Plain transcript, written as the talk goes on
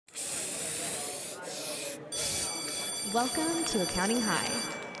Welcome to Accounting High.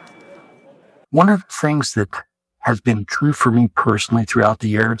 One of the things that has been true for me personally throughout the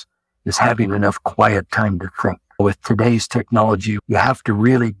years is having enough quiet time to think. With today's technology, you have to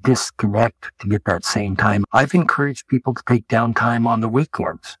really disconnect to get that same time. I've encouraged people to take downtime on the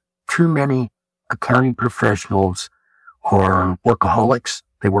weekends. Too many accounting professionals are workaholics.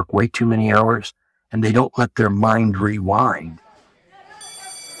 They work way too many hours, and they don't let their mind rewind.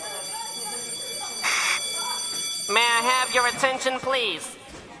 May I have your attention, please?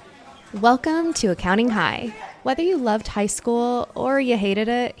 Welcome to Accounting High. Whether you loved high school or you hated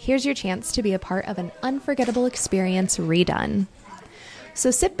it, here's your chance to be a part of an unforgettable experience redone.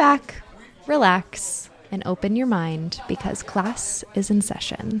 So sit back, relax, and open your mind because class is in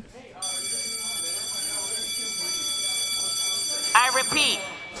session. I repeat,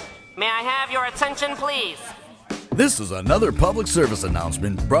 may I have your attention, please? This is another public service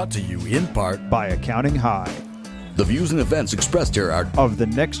announcement brought to you in part by Accounting High. The views and events expressed here are of the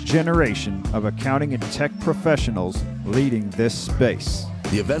next generation of accounting and tech professionals leading this space.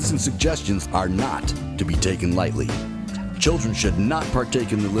 The events and suggestions are not to be taken lightly. Children should not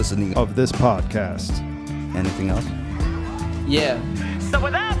partake in the listening of this podcast. Anything else? Yeah. So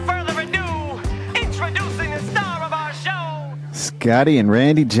without further ado, introducing the star of our show, Scotty and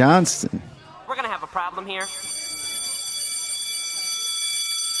Randy Johnston. We're gonna have a problem here.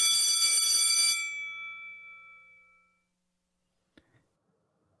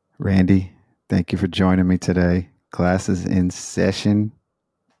 Randy, thank you for joining me today. Class is in session.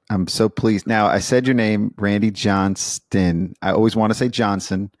 I'm so pleased. Now, I said your name, Randy Johnston. I always want to say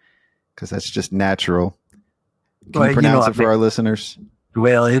Johnson because that's just natural. Can you pronounce it for our listeners?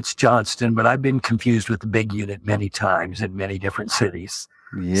 Well, it's Johnston, but I've been confused with the big unit many times in many different cities.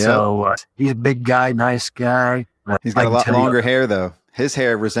 Yeah. So he's a big guy, nice guy. He's got a lot longer hair, though. His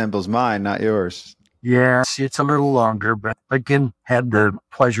hair resembles mine, not yours. Yes, it's a little longer, but again, had the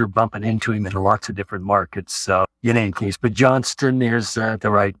pleasure of bumping into him in lots of different markets. So in any case, but Johnston is the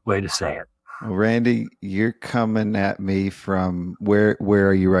right way to say it. Well, Randy, you're coming at me from where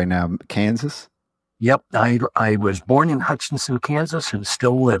are you right now? Kansas? Yep. I was born in Hutchinson, Kansas, and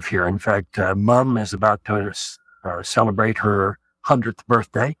still live here. In fact, Mom is about to celebrate her 100th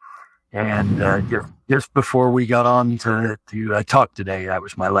birthday. And just before we got on to talk today, that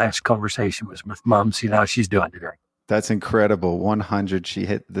was my last conversation was with Mom, see how she's doing today. That's incredible. 100. She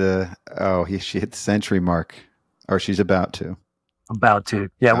hit the century mark, or she's about to.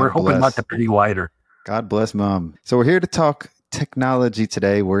 Yeah, we're hoping not to pretty wider. God bless Mom. So we're here to talk technology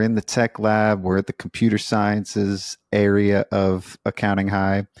today. We're in the tech lab. We're at the computer sciences area of Accounting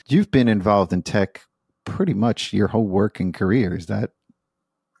High. You've been involved in tech pretty much your whole working career. Is that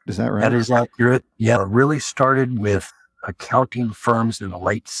right? That is accurate. Yeah, it really started with accounting firms in the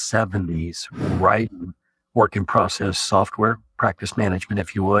late 70s, writing work in process software, practice management,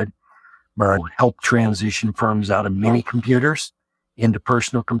 if you would, help transition firms out of mini computers into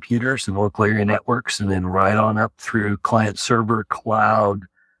personal computers and local area networks, and then right on up through client server, cloud,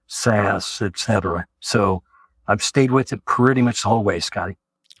 SaaS, etc. So I've stayed with it pretty much the whole way, Scotty.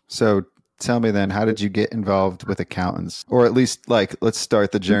 So tell me then, how did you get involved with accountants? Or at least, let's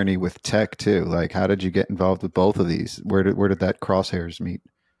start the journey with tech too. How did you get involved with both of these? Where did that crosshairs meet?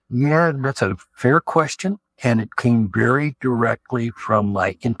 Yeah, that's a fair question. And it came very directly from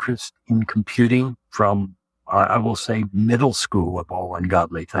my interest in computing from, I will say, middle school of all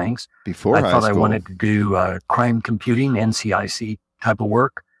ungodly things. Before high school. I wanted to do crime computing, NCIC type of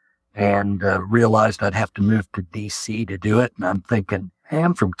work, and realized I'd have to move to D.C. to do it. And I'm thinking, hey,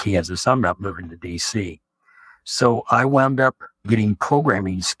 I'm from Kansas. I'm not moving to D.C. So I wound up getting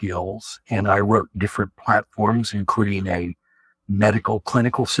programming skills, and I wrote different platforms, including a medical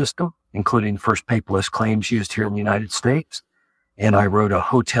clinical system, including first paperless claims used here in the United States. And I wrote a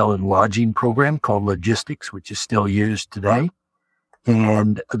hotel and lodging program called Logistics, which is still used today.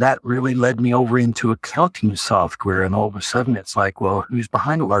 And that really led me over into accounting software. And all of a sudden it's like, well, who's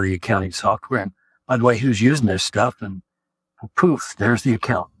behind a lot of the accounting software? And by the way, who's using this stuff? And poof, there's the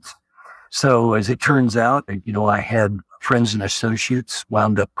accountants. So as it turns out, I had friends and associates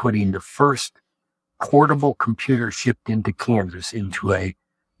wound up putting the first portable computer shipped into Kansas into a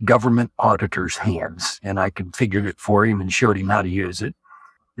government auditor's hands. And I configured it for him and showed him how to use it.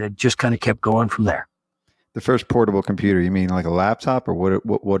 It just kind of kept going from there. The first portable computer, you mean like a laptop, or what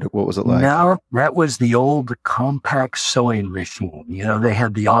was it like? No, that was the old compact sewing machine. They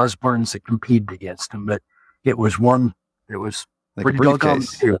had the Osbornes that competed against them, but it was one. It was like a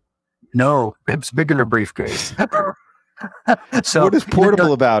briefcase. No, it was bigger than a briefcase. So what is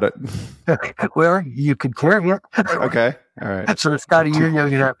portable about it? Well, you could carry it. Okay. All right. So Scotty,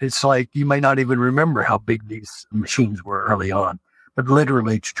 it's like you may not even remember how big these machines were early on, but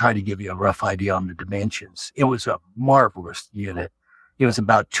literally to try to give you a rough idea on the dimensions, it was a marvelous unit. It was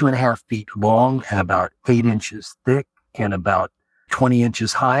about 2.5 feet long and about 8 inches thick and about 20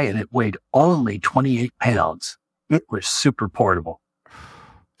 inches high, and it weighed only 28 pounds. It was super portable.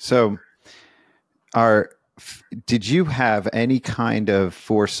 So did you have any kind of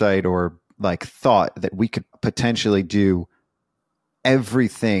foresight or like thought that we could potentially do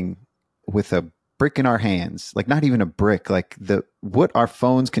everything with a brick in our hands? Like not even a brick, like what our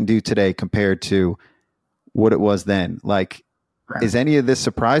phones can do today compared to what it was then? Like, is any of this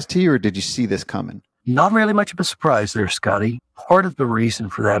surprise to you, or did you see this coming? Not really much of a surprise there, Scotty. Part of the reason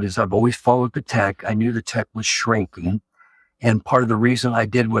for that is I've always followed the tech. I knew the tech was shrinking. And part of the reason I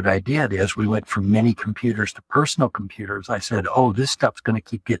did what I did is we went from mini computers to personal computers. I said, this stuff's going to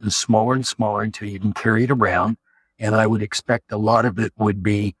keep getting smaller and smaller until you can carry it around. And I would expect a lot of it would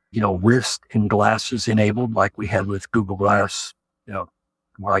be, wrist and glasses enabled like we had with Google Glass,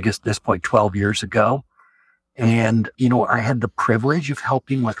 I guess at this point, 12 years ago. And, I had the privilege of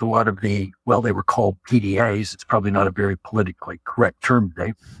helping with a lot of they were called PDAs. It's probably not a very politically correct term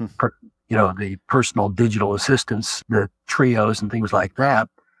today. The personal digital assistants, the trios and things like that,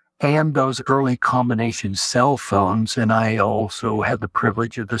 and those early combination cell phones. And I also had the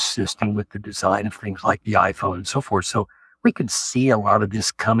privilege of assisting with the design of things like the iPhone and so forth. So we could see a lot of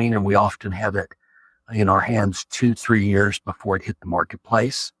this coming, and we often have it in our hands 2-3 years before it hit the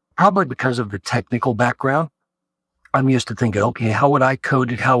marketplace. Probably because of the technical background. I'm used to thinking, okay, how would I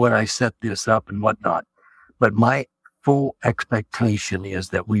code it? How would I set this up and whatnot? But my full expectation is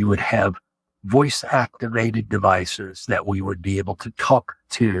that we would have voice-activated devices that we would be able to talk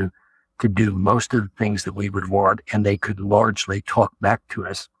to do most of the things that we would want, and they could largely talk back to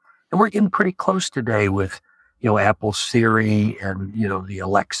us. And we're getting pretty close today with, Apple Siri and, the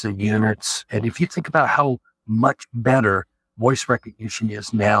Alexa units. And if you think about how much better voice recognition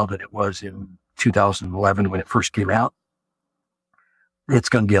is now than it was in 2011 when it first came out, it's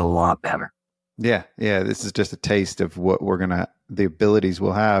going to get a lot better. Yeah. This is just a taste of what the abilities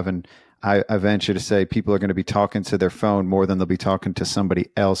we'll have. And I venture to say people are going to be talking to their phone more than they'll be talking to somebody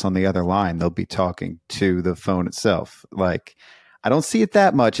else on the other line. They'll be talking to the phone itself. Like, I don't see it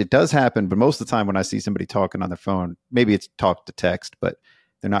that much. It does happen, but most of the time when I see somebody talking on their phone, maybe it's talk to text, but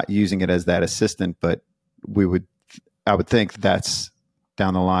they're not using it as that assistant. But I would think that's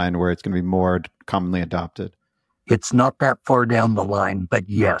down the line where it's going to be more commonly adopted. It's not that far down the line, but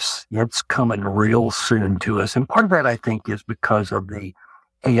yes, it's coming real soon to us. And part of that, I think, is because of the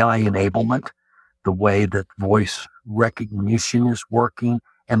AI enablement, the way that voice recognition is working,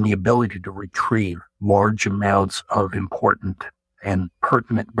 and the ability to retrieve large amounts of important and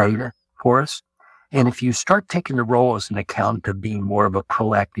pertinent data for us. And if you start taking the role as an accountant of being more of a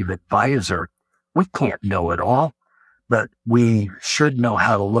proactive advisor, we can't know it all. But we should know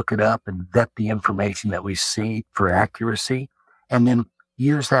how to look it up and vet the information that we see for accuracy, and then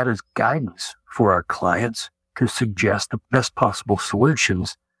use that as guidance for our clients to suggest the best possible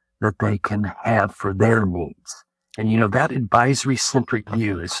solutions that they can have for their needs. And, that advisory-centric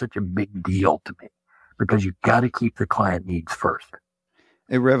view is such a big deal to me because you've got to keep the client needs first.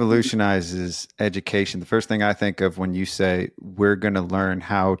 It revolutionizes education. The first thing I think of when you say we're going to learn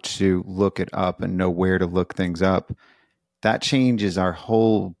how to look it up and know where to look things up, that changes our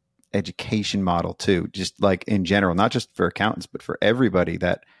whole education model too, just like in general, not just for accountants, but for everybody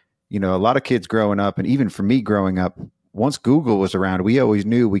that, a lot of kids growing up, and even for me growing up, once Google was around, we always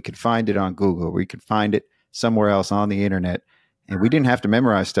knew we could find it on Google. We could find it somewhere else on the internet, and we didn't have to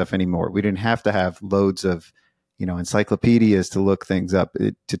memorize stuff anymore. We didn't have to have loads of, encyclopedias to look things up,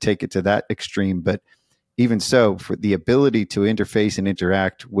 to take it to that extreme. But even so, for the ability to interface and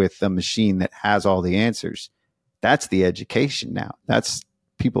interact with a machine that has all the answers, that's the education now. That's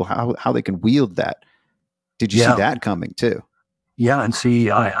people, how they can wield that. Did you see that coming too? Yeah. And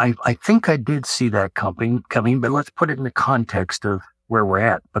see, I think I did see that coming, but let's put it in the context of where we're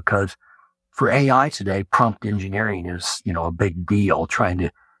at, because for AI today, prompt engineering is, a big deal, trying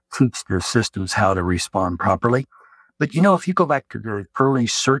to teach the systems how to respond properly. But, if you go back to the early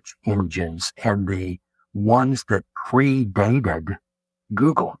search engines and the ones that predated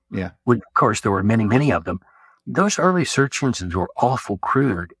Google, which, of course, there were many, many of them, those early search engines were awful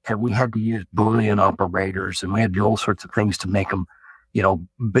crude, and we had to use Boolean operators, and we had to do all sorts of things to make them,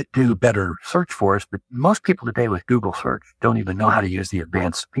 do better search for us. But most people today with Google search don't even know how to use the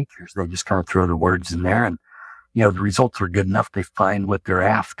advanced features. They just kind of throw the words in there, and, the results are good enough. They find what they're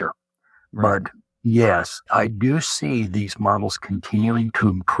after. Right. But Yes, I do see these models continuing to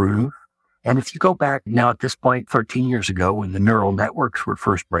improve. And if you go back now at this point, 13 years ago, when the neural networks were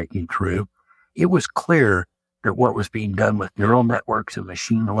first breaking through, it was clear that what was being done with neural networks and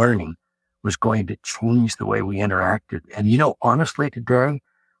machine learning was going to change the way we interacted. And, honestly, today,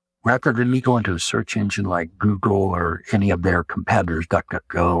 rather than me going to a search engine like Google or any of their competitors,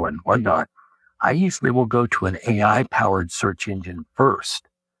 DuckDuckGo and whatnot, I usually will go to an AI-powered search engine first,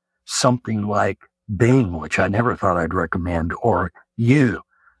 something like Bing, which I never thought I'd recommend, or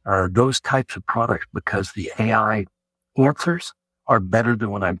those types of products, because the AI answers are better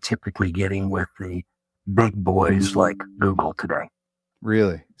than what I'm typically getting with the big boys like Google today.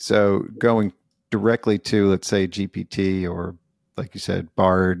 Really? So going directly to, let's say, GPT or, like you said,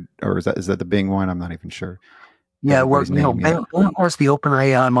 Bard, or is that the Bing one? I'm not even sure. Yeah, well, Bing has the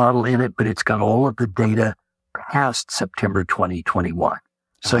OpenAI model in it, but it's got all of the data past September 2021.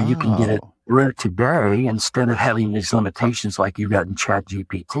 So you can get it right today instead of having these limitations like you've got in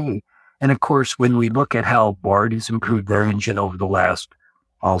ChatGPT. And of course, when we look at how Bard has improved their engine over the last,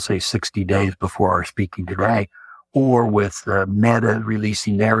 I'll say 60 days before our speaking today, or with Meta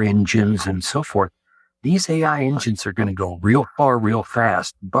releasing their engines and so forth, these AI engines are going to go real far, real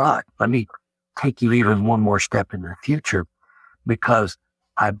fast. But let me take you even one more step in the future, because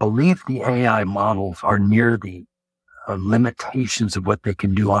I believe the AI models are near the limitations of what they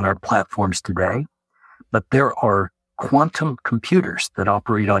can do on our platforms today. But there are quantum computers that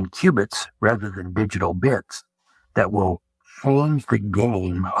operate on qubits rather than digital bits that will change the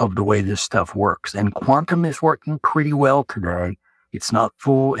game of the way this stuff works. And quantum is working pretty well today. It's not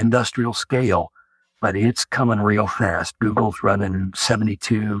full industrial scale, but it's coming real fast. Google's running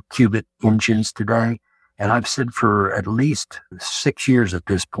 72 qubit engines today. And I've said for at least 6 years at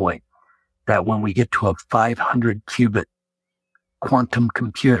this point that when we get to a 500 qubit quantum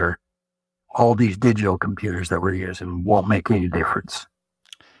computer, all these digital computers that we're using won't make any difference.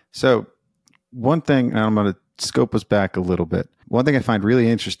 So one thing, and I'm going to scope us back a little bit. One thing I find really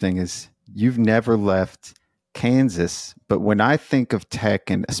interesting is you've never left Kansas, but when I think of tech,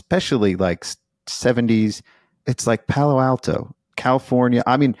 and especially like 70s, it's like Palo Alto, California.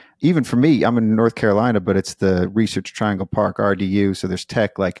 I mean, even for me, I'm in North Carolina, but it's the Research Triangle Park, RDU. So there's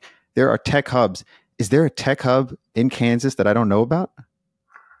tech, like there are tech hubs. Is there a tech hub in Kansas that I don't know about?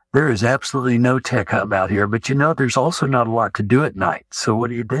 There is absolutely no tech hub out here, but there's also not a lot to do at night. So what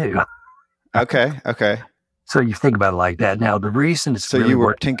do you do? Okay. So you think about it like that. Now, the reason it's so really you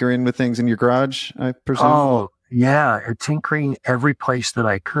were tinkering with things in your garage, I presume? Oh, yeah, tinkering every place that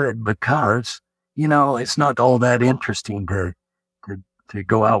I could because, it's not all that interesting to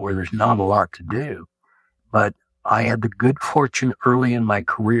go out where there's not a lot to do. But I had the good fortune early in my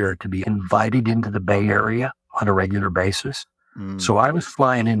career to be invited into the Bay Area on a regular basis. So I was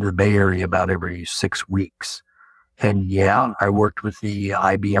flying into the Bay Area about every 6 weeks. And I worked with the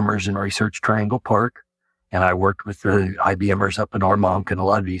IBMers in Research Triangle Park. And I worked with the IBMers up in Armonk and a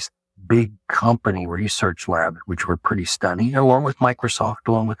lot of these big company research labs, which were pretty stunning, along with Microsoft,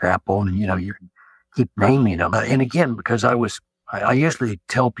 along with Apple. And, you keep naming them. And again, because I usually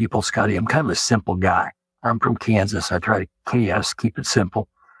tell people, Scotty, I'm kind of a simple guy. I'm from Kansas. I try to keep it simple.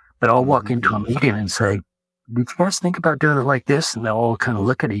 But I'll walk into a meeting and say, did you guys think about doing it like this? And they'll all kind of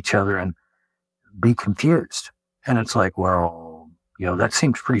look at each other and be confused. And it's like, well, that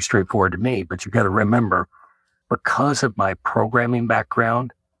seems pretty straightforward to me. But you got to remember, because of my programming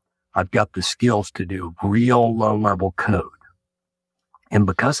background, I've got the skills to do real low-level code. And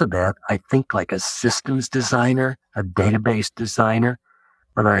because of that, I think like a systems designer, a database designer,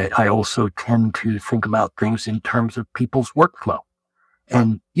 but I also tend to think about things in terms of people's workflow.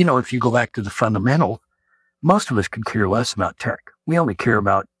 And, if you go back to the fundamentals, most of us could care less about tech. We only care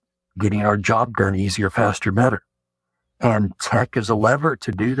about getting our job done easier, faster, better. And tech as a lever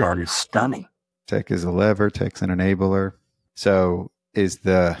to do that is stunning. Tech is a lever, tech's an enabler. So is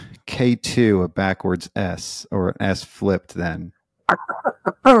the K2 a backwards S or an S flipped then?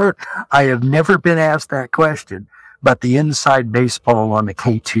 I have never been asked that question, but the inside baseball on the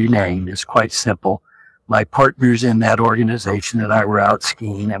K2 name is quite simple. My partners in that organization and I were out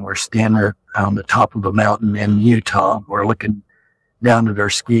skiing, and we're standing on the top of a mountain in Utah. We're looking down at our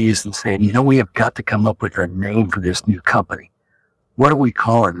skis and saying, we have got to come up with a name for this new company. What do we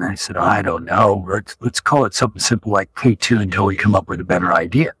call it? And I said, I don't know. Let's call it something simple like K2 until we come up with a better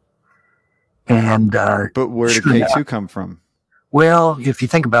idea. And but where did K2 come from? Well, if you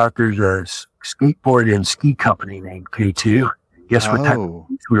think about it, there's a skateboard and ski company named K2. Guess what type of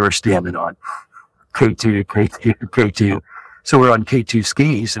we were standing on? K2. So we're on K2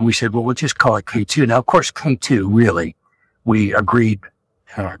 skis, and we said, well, we'll just call it K2. Now, of course, K2, really, we agreed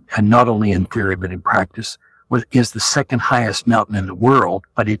and not only in theory but in practice, is the second highest mountain in the world,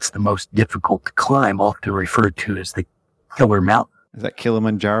 but it's the most difficult to climb, often referred to as the Killer Mountain. Is that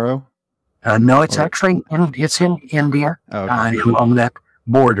Kilimanjaro? No, it's actually it's in India, along that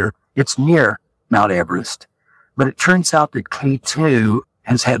border. It's near Mount Everest. But it turns out that K2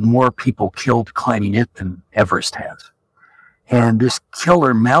 has had more people killed climbing it than Everest has. And this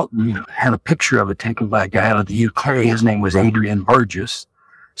Killer Mountain had a picture of it taken by a guy out of the UK. His name was Adrian Burgess.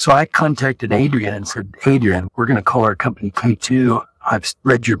 So I contacted Adrian and said, Adrian, we're going to call our company K2. I've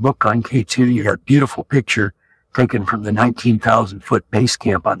read your book on K2. You got a beautiful picture taken from the 19,000-foot base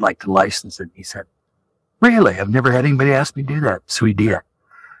camp. I'd like to license it. He said, really? I've never had anybody ask me to do that. So he did.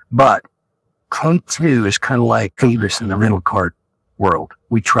 But K2 is kind of like Davis in the rental car world.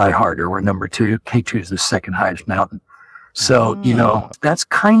 We try harder. We're number 2. K2 is the second highest mountain. So, that's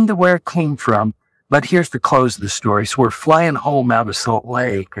kind of where it came from. But here's the close of the story. So we're flying home out of Salt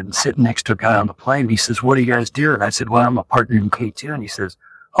Lake and sitting next to a guy on the plane. He says, what do you guys do? And I said, well, I'm a partner in K2. And he says,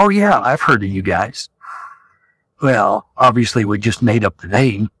 oh, yeah, I've heard of you guys. Well, obviously, we just made up the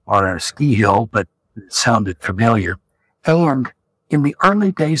name on our ski hill, but it sounded familiar. And in the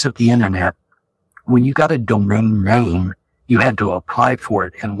early days of the internet, when you got a domain name, you had to apply for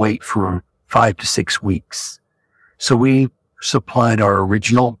it and wait for 5 to 6 weeks. So we supplied our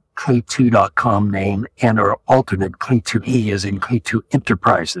original K2.com name and our alternate K2E as in K2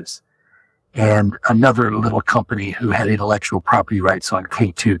 Enterprises. And another little company who had intellectual property rights on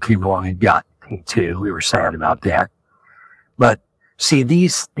K2 came along and got K2. We were sad about that. But see,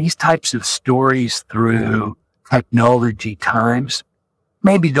 these types of stories through technology times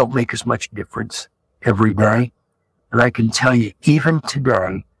maybe don't make as much difference every day. But I can tell you, even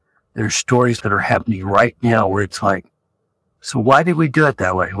today, there's stories that are happening right now where it's like, so why did we do it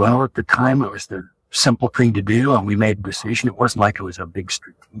that way? Well, at the time, it was the simple thing to do, and we made a decision. It wasn't like it was a big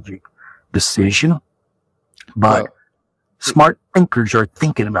strategic decision, but smart thinkers are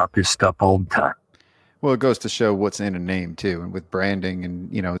thinking about this stuff all the time. Well, it goes to show what's in a name, too, and with branding.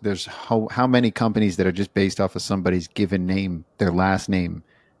 And, there's how many companies that are just based off of somebody's given name, their last name,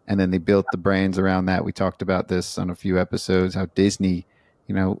 and then they built the brands around that. We talked about this on a few episodes, how Disney,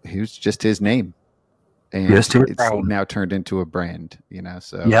 it was just his name. And it's now turned into a brand,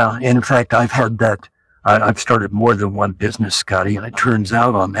 so. Yeah, and in fact, I've had that. I've started more than one business, Scotty, and it turns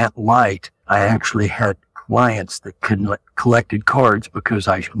out on that light, I actually had clients that collected cards because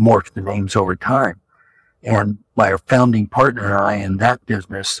I morphed the names over time. And my founding partner and I in that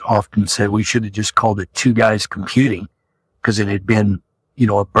business often said we should have just called it Two Guys Computing because it had been,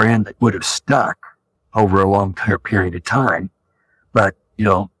 a brand that would have stuck over a long period of time. But,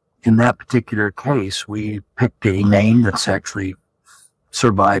 in that particular case, we picked a name that's actually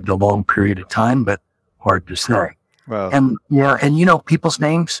survived a long period of time, but hard to say. Well, and people's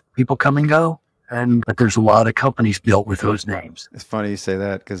names, people come and go, but there's a lot of companies built with those names. It's funny you say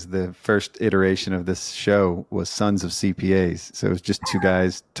that because the first iteration of this show was Sons of CPAs. So it was just two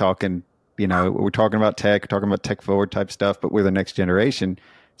guys talking, we're talking about tech, we're talking about tech forward type stuff, but we're the next generation.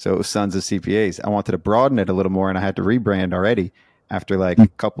 So it was Sons of CPAs. I wanted to broaden it a little more, and I had to rebrand already. After like a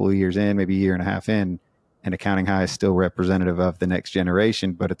couple of years in, maybe a year and a half in, and Accounting High is still representative of the next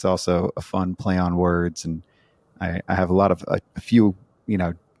generation, but it's also a fun play on words. And I have a few,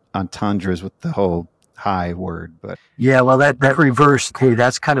 entendres with the whole high word, but. Yeah, well, that reverse,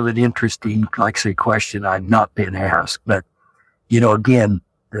 that's kind of an interesting, question I've not been asked. But, again,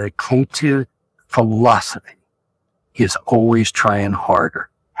 the K2 philosophy is always trying harder,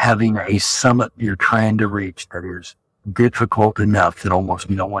 having a summit you're trying to reach that is difficult enough that almost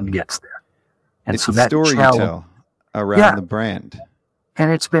no one gets there. And it's so that story you tell around the brand.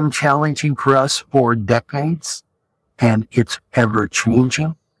 And it's been challenging for us for decades, and it's ever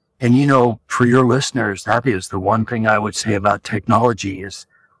changing. And for your listeners, that is the one thing I would say about technology is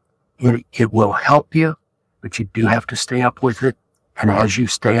it will help you, but you do have to stay up with it. And as you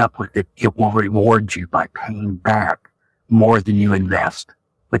stay up with it, it will reward you by paying back more than you invest.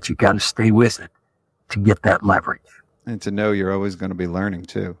 But you got to stay with it to get that leverage. And to know you're always going to be learning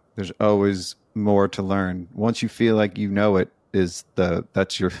too. There's always more to learn. Once you feel like you know it, that's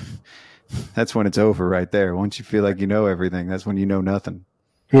when it's over right there. Once you feel like you know everything, that's when you know nothing.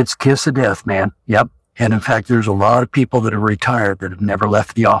 It's kiss of death, man. Yep. And in fact, there's a lot of people that are retired that have never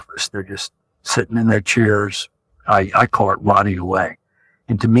left the office. They're just sitting in their chairs. I call it rotting away.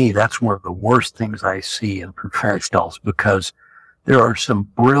 And to me, that's one of the worst things I see in professionals because there are some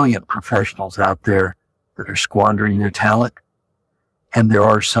brilliant professionals out there that are squandering their talent. And there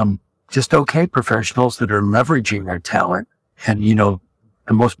are some just okay professionals that are leveraging their talent. And, the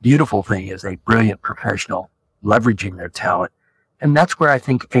most beautiful thing is a brilliant professional leveraging their talent And that's where I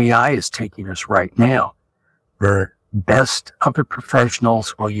think AI is taking us right now. The best of the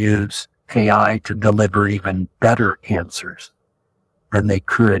professionals will use AI to deliver even better answers than they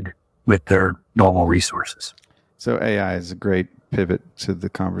could with their normal resources. So AI is a great pivot to the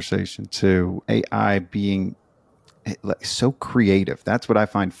conversation to AI being like so creative. That's what I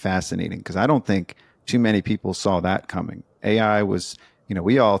find fascinating, because I don't think too many people saw that coming. AI was,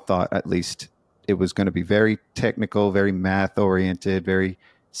 we all thought at least it was going to be very technical, very math oriented, very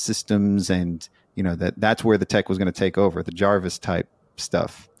systems, and that's where the tech was going to take over, the Jarvis type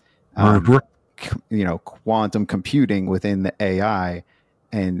stuff. Quantum computing within the AI,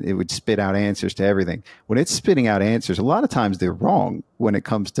 and it would spit out answers to everything. When it's spitting out answers, a lot of times they're wrong when it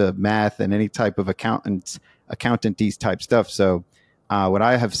comes to math and any type of accountancy type stuff. So what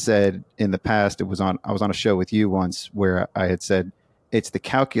I have said in the past, I was on a show with you once where I had said, it's the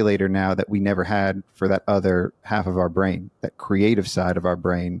calculator now that we never had for that other half of our brain, that creative side of our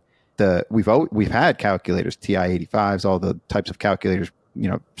brain. We've had calculators, TI-85s, all the types of calculators,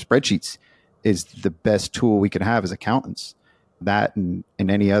 spreadsheets is the best tool we can have as accountants. That and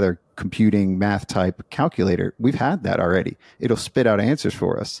any other computing math type calculator, we've had that already. It'll spit out answers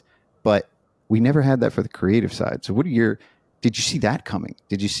for us, but we never had that for the creative side. So did you see that coming?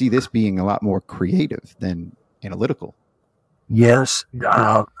 Did you see this being a lot more creative than analytical? Yes.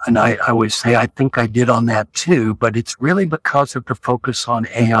 And I always say, I think I did on that too, but it's really because of the focus on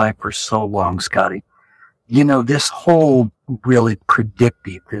AI for so long, Scotty. This whole really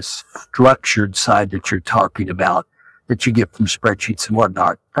predictive, this structured side that you're talking about, that you get from spreadsheets and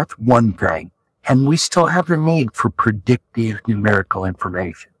whatnot, that's one thing. And we still have the need for predictive numerical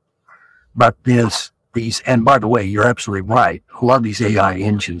information. But and by the way, you're absolutely right. A lot of these AI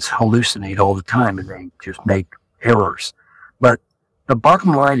engines hallucinate all the time and they just make errors. But the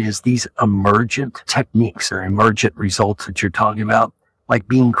bottom line is these emergent techniques or emergent results that you're talking about, like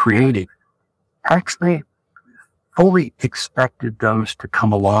being creative, actually fully expected those to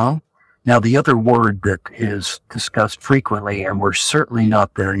come along. Now, the other word that is discussed frequently, and we're certainly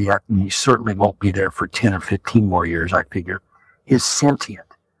not there yet, and you certainly won't be there for 10 or 15 more years, I figure, is sentient,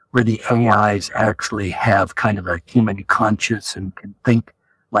 where the AIs actually have kind of a human conscience and can think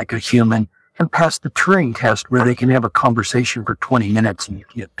like a human and pass the Turing test where they can have a conversation for 20 minutes and you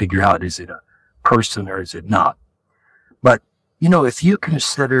can't figure out, is it a person or is it not? But, if you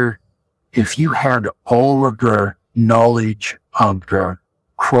consider, if you had all of the knowledge of the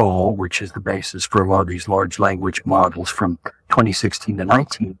crawl, which is the basis for a lot of these large language models from 2016 to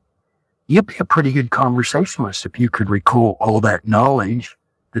 19, you'd be a pretty good conversationalist if you could recall all that knowledge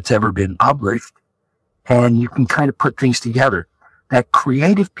that's ever been published, and you can kind of put things together. That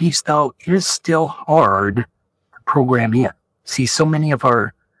creative piece, though, is still hard to program in. See, so many of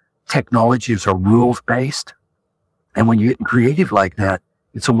our technologies are rules-based, and when you get creative like that,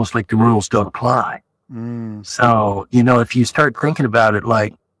 it's almost like the rules don't apply. So, if you start thinking about it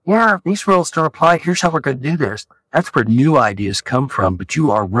like, yeah, these rules don't apply, here's how we're going to do this, that's where new ideas come from. But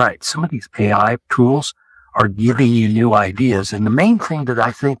you are right. Some of these AI tools are giving you new ideas. And the main thing that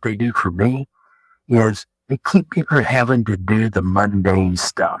I think they do for me is they keep people from having to do the mundane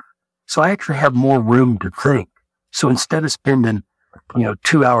stuff. So I actually have more room to think. So instead of spending,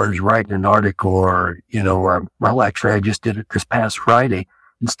 2 hours writing an article or actually I just did it this past Friday.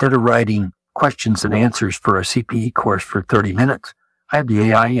 Instead of writing questions and answers for a CPE course for 30 minutes, I had the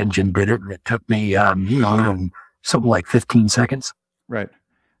AI engine did it, and it took me, something like 15 seconds. Right.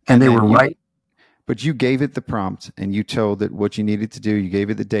 And they were right. But you gave it the prompt and you told it what you needed to do. You gave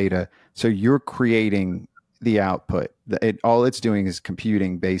it the data. So you're creating the output. All it's doing is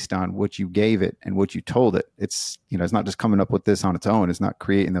computing based on what you gave it and what you told it. It's, it's not just coming up with this on its own. It's not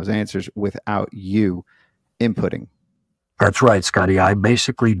creating those answers without you inputting. That's right, Scotty. I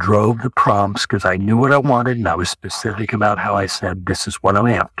basically drove the prompts because I knew what I wanted and I was specific about how I said, this is what I'm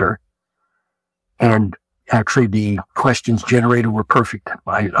after. And actually the questions generated were perfect.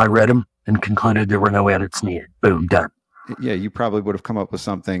 I read them and concluded there were no edits needed. Boom, done. Yeah, you probably would have come up with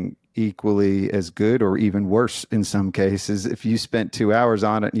something equally as good or even worse in some cases. If you spent 2 hours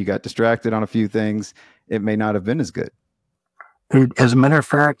on it and you got distracted on a few things, it may not have been as good. As a matter of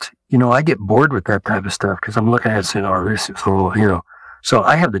fact, I get bored with that type of stuff because I'm looking at it saying, oh, this is cool, So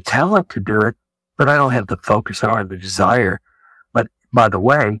I have the talent to do it, but I don't have the focus. I don't have the desire. But by the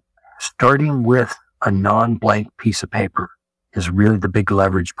way, starting with a non-blank piece of paper is really the big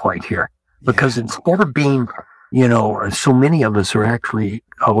leverage point here. Because instead of being, so many of us are actually,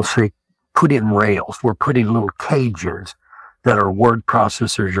 I will say, put in rails. We're put in little cages that are word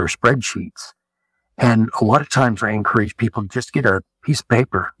processors or spreadsheets. And a lot of times I encourage people to just get a piece of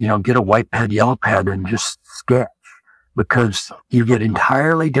paper, get a white pad, yellow pad, and just sketch. because you get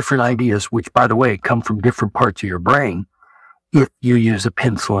entirely different ideas, which, by the way, come from different parts of your brain if you use a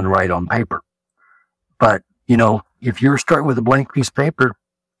pencil and write on paper. But, if you're starting with a blank piece of paper,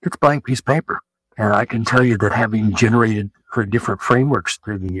 it's a blank piece of paper. And I can tell you that having generated for different frameworks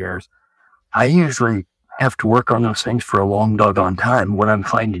through the years, I usually have to work on those things for a long doggone time. What I'm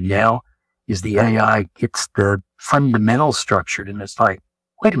finding now is the AI gets the fundamentals structured, and it's like,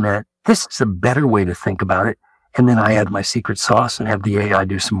 wait a minute, this is a better way to think about it. And then I add my secret sauce and have the AI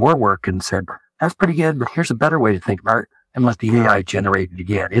do some more work and said, that's pretty good, but here's a better way to think about it, and let the AI generate it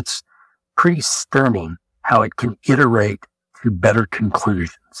again. It's pretty stunning how it can iterate to better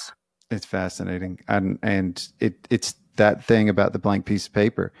conclusions. It's fascinating. And it's that thing about the blank piece of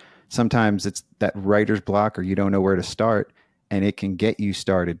paper. Sometimes it's that writer's block or you don't know where to start, and it can get you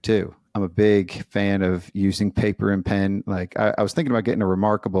started too. I'm a big fan of using paper and pen. Like I was thinking about getting a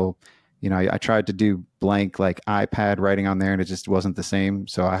Remarkable, I tried to do blank like iPad writing on there and it just wasn't the same.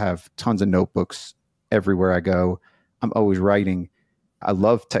 So I have tons of notebooks everywhere I go. I'm always writing. I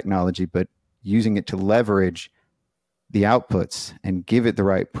love technology, but using it to leverage the outputs and give it the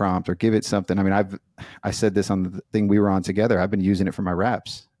right prompt or give it something. I mean, I said this on the thing we were on together. I've been using it for my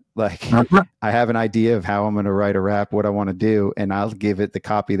raps. Like I have an idea of how I'm going to write a rap, what I want to do, and I'll give it the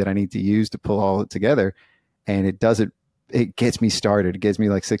copy that I need to use to pull all it together. And it does it. It gets me started. It gets me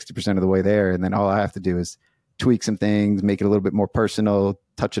like 60% of the way there. And then all I have to do is tweak some things, make it a little bit more personal,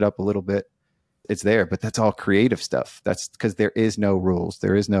 touch it up a little bit. It's there, but that's all creative stuff. That's because there is no rules.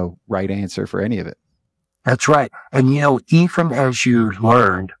 There is no right answer for any of it. That's right. And, even as you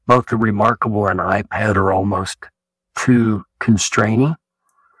learned, both the Remarkable and iPad are almost too constraining.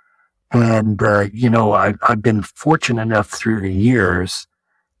 And, I've been fortunate enough through the years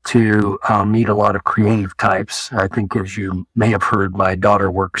to meet a lot of creative types. I think, as you may have heard, my daughter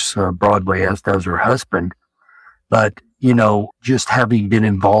works Broadway, as does her husband. But, just having been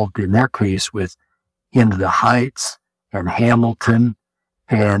involved in their case with Into the Heights and Hamilton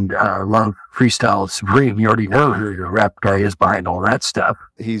and Love Freestyle Supreme, you already know who the rap guy is behind all that stuff.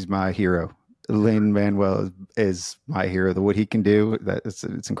 He's my hero. Lin-Manuel is my hero. What he can do, it's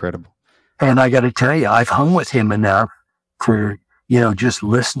incredible. And I got to tell you, I've hung with him enough to, just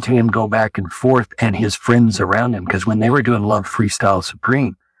listen to him go back and forth and his friends around him. Because when they were doing Love Freestyle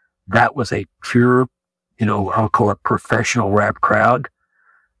Supreme, that was a pure, I'll call it professional rap crowd.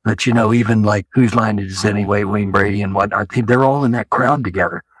 But, even like Whose Line Is It Anyway, Wayne Brady and whatnot, they're all in that crowd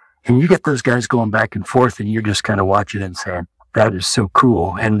together. And you get those guys going back and forth and you're just kind of watching and saying, that is so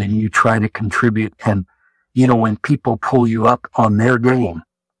cool. And then you try to contribute. And, when people pull you up on their game,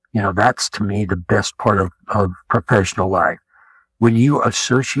 that's to me the best part of professional life. When you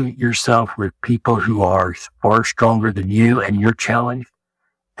associate yourself with people who are far stronger than you and you're challenged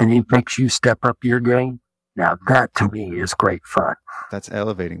and it makes you step up your game, now that to me is great fun. That's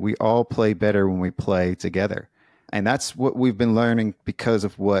elevating. We all play better when we play together. And that's what we've been learning because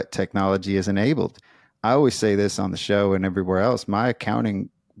of what technology has enabled. I always say this on the show and everywhere else. My accounting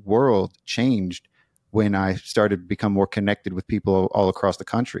world changed when I started to become more connected with people all across the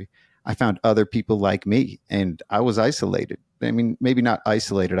country. I found other people like me and I was isolated. I mean, maybe not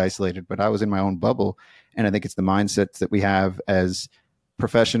isolated, but I was in my own bubble. And I think it's the mindsets that we have as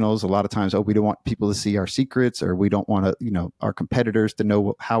professionals. A lot of times, we don't want people to see our secrets, or we don't want to, our competitors to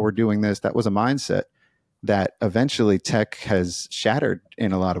know how we're doing this. That was a mindset that eventually tech has shattered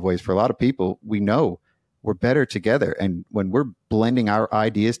in a lot of ways. For a lot of people, we know we're better together. And when we're blending our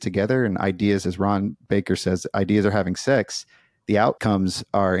ideas together, and ideas, as Ron Baker says, ideas are having sex, the outcomes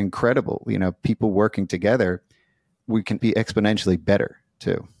are incredible. People working together, we can be exponentially better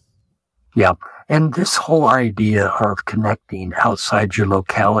too. Yeah. And this whole idea of connecting outside your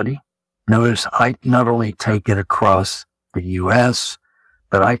locality, notice I not only take it across the U.S.,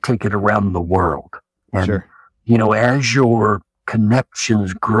 but I take it around the world. And, sure. As your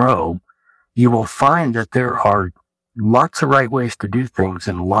connections grow, you will find that there are lots of right ways to do things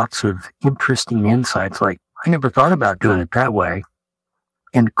and lots of interesting insights. Like, I never thought about doing it that way.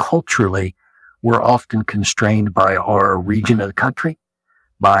 And culturally, we're often constrained by our region of the country,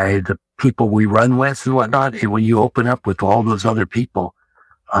 by the people we run with and whatnot. And when you open up with all those other people,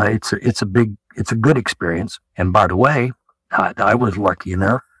 it's a good experience. And by the way, I was lucky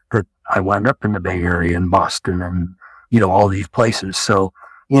enough that I wound up in the Bay Area in Boston and, all these places. So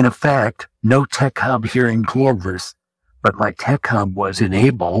in effect, no tech hub here in Kansas, but my tech hub was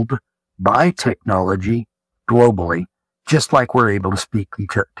enabled by technology globally, just like we're able to speak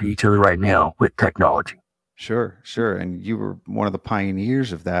to each other right now with technology. Sure. And you were one of the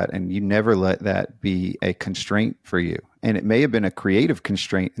pioneers of that, and you never let that be a constraint for you. And it may have been a creative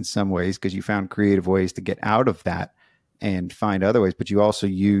constraint in some ways because you found creative ways to get out of that and find other ways, but you also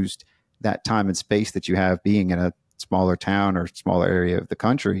used that time and space that you have being in a smaller town or smaller area of the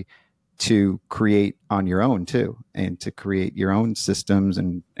country to create on your own too, and to create your own systems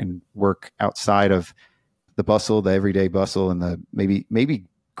and work outside of the bustle, the everyday bustle, and the maybe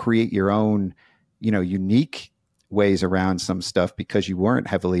create your own, unique ways around some stuff because you weren't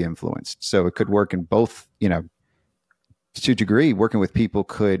heavily influenced. So it could work in both, to a degree. Working with people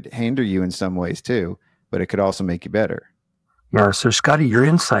could hinder you in some ways too, but it could also make you better. Yeah. So Scotty, your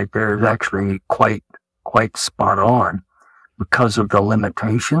insight there is actually quite spot on. Because of the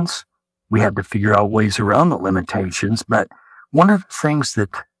limitations, we had to figure out ways around the limitations. But one of the things that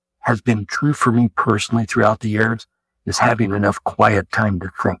has been true for me personally throughout the years is having enough quiet time to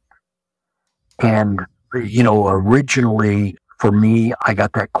think. And, originally for me, I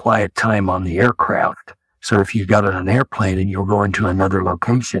got that quiet time on the aircraft. So if you got on an airplane and you're going to another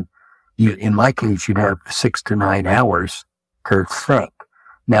location, in my case, you'd have 6 to 9 hours to think.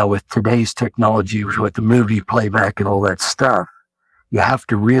 Now, with today's technology, with the movie playback and all that stuff, you have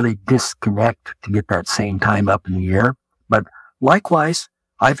to really disconnect to get that same time up in the air. But likewise,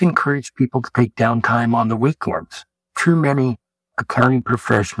 I've encouraged people to take downtime on the weekends. Too many accounting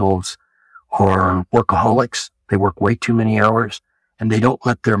professionals are workaholics. They work way too many hours, and they don't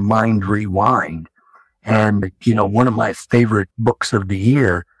let their mind rewind. And, one of my favorite books of the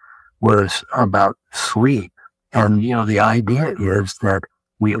year was about sleep. And, the idea is that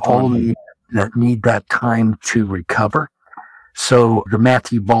we all need that time to recover. So the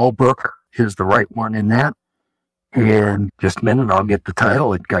Matthew Ball book is the right one in that. And just a minute, I'll get the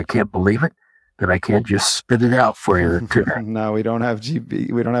title. I can't believe it that I can't just spit it out for you today. No, we don't have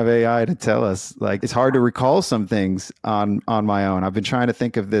we don't have AI to tell us. Like, it's hard to recall some things on my own. I've been trying to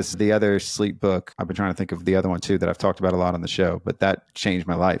think of the other sleep book. I've been trying to think of the other one too that I've talked about a lot on the show, but that changed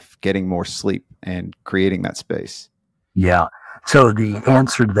my life, getting more sleep and creating that space. Yeah. So the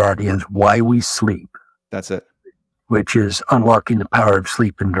answer to that is Why We Sleep. That's it. Which is Unlocking the Power of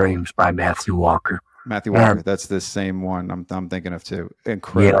Sleep and Dreams by Matthew Walker. Matthew Walker, that's the same one I'm thinking of too.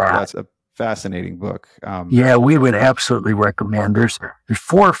 Incredible. Yeah. That's a fascinating book. We would absolutely recommend. There's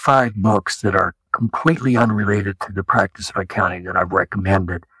 4 or 5 books that are completely unrelated to the practice of accounting that I've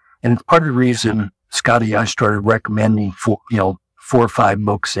recommended. And it's part of the reason, Scotty, I started recommending 4 or 5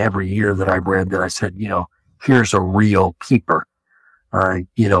 books every year that I've read that I said, here's a real keeper. And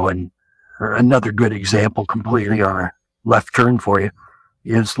another good example, completely on a left turn for you,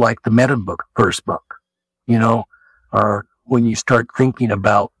 is like the metaverse book. When you start thinking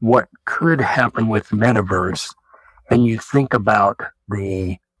about what could happen with the metaverse, and you think about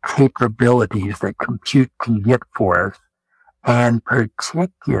the capabilities that compute can get for us, and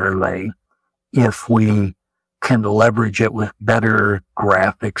particularly if we can leverage it with better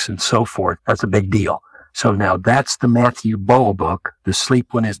graphics and so forth, that's a big deal. So now that's the Matthew Ball book. The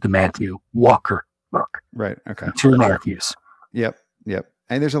sleep one is the Matthew Walker book. Right. Okay. 2 Matthews. Yep.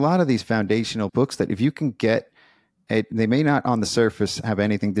 And there's a lot of these foundational books that if you can get it, they may not on the surface have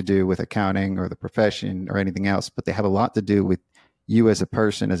anything to do with accounting or the profession or anything else, but they have a lot to do with you as a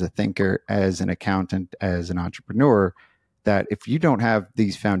person, as a thinker, as an accountant, as an entrepreneur, that if you don't have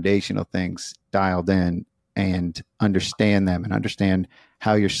these foundational things dialed in and understand them and understand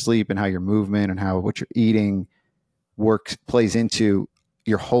how your sleep and how your movement and how what you're eating plays into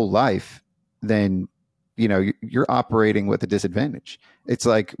your whole life, then you're operating with a disadvantage. It's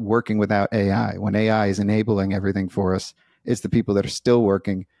like working without AI. When AI is enabling everything for us, it's the people that are still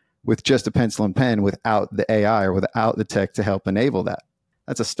working with just a pencil and pen without the AI or without the tech to help enable that.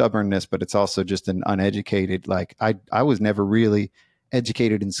 That's a stubbornness, but it's also just an uneducated, I was never really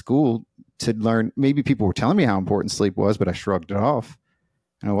educated in school to learn. Maybe people were telling me how important sleep was, but I shrugged it off.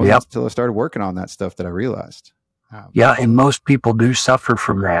 And it wasn't until I started working on that stuff that I realized. And most people do suffer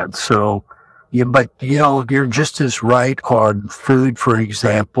from that. So, but you're just as right on food, for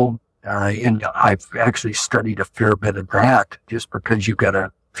example. And I've actually studied a fair bit of that just because you've got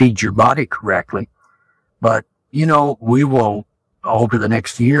to feed your body correctly. But, we will, over the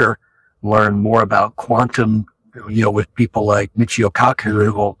next year, learn more about quantum, with people like Michio Kaku,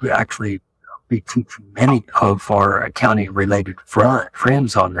 who will actually be teaching many of our accounting-related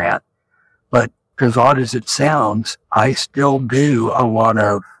friends on that. But as odd as it sounds, I still do a lot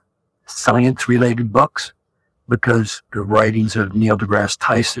of science-related books because the writings of Neil deGrasse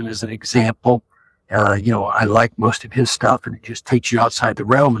Tyson is an example. I like most of his stuff, and it just takes you outside the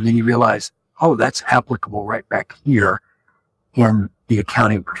realm, and then you realize, oh, that's applicable right back here in the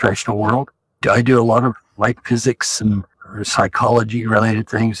accounting professional world. I do a lot of like physics and psychology-related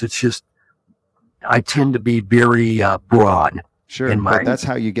things. It's just, I tend to be very broad. Sure, but that's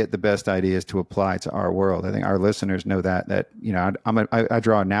how you get the best ideas to apply to our world. I think our listeners know that I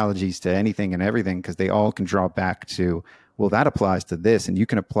draw analogies to anything and everything because they all can draw back to, well, that applies to this, and you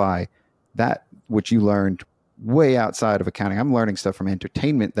can apply that which you learned way outside of accounting. I'm learning stuff from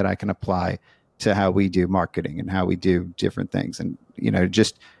entertainment that I can apply to how we do marketing and how we do different things. And,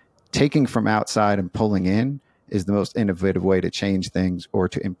 just taking from outside and pulling in is the most innovative way to change things or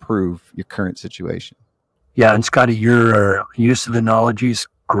to improve your current situation. Yeah, and Scotty, your use of analogies,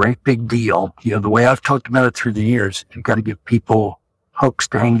 great big deal. The way I've talked about it through the years, you've got to give people hooks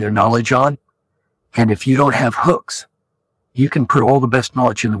to hang their knowledge on. And if you don't have hooks, you can put all the best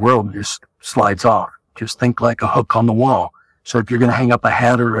knowledge in the world and just slides off. Just think like a hook on the wall. So if you're going to hang up a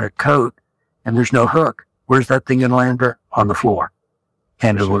hat or a coat and there's no hook, where's that thing going to land? On the floor.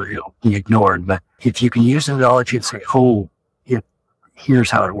 And it'll be ignored. But if you can use the analogy and say,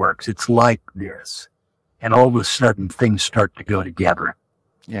 here's how it works. It's like this. And all of a sudden, things start to go together.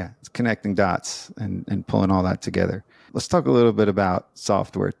 Yeah, it's connecting dots and pulling all that together. Let's talk a little bit about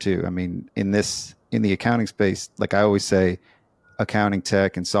software, too. I mean, in the accounting space, like I always say, accounting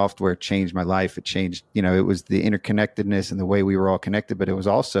tech and software changed my life. It changed, it was the interconnectedness and the way we were all connected, but it was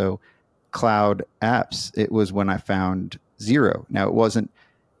also cloud apps. It was when I found Xero. Now,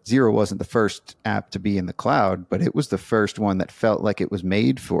 Xero wasn't the first app to be in the cloud, but it was the first one that felt like it was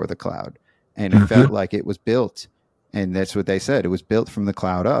made for the cloud. And it felt like it was built. And that's what they said. It was built from the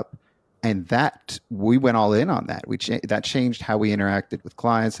cloud up. And that we went all in on that. That changed how we interacted with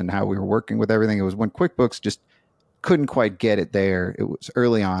clients and how we were working with everything. It was when QuickBooks just couldn't quite get it there. It was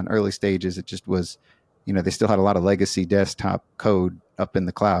early stages. It just was, they still had a lot of legacy desktop code up in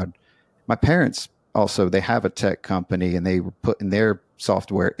the cloud. My parents also, they have a tech company and they were putting their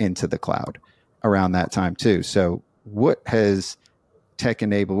software into the cloud around that time too. So what has tech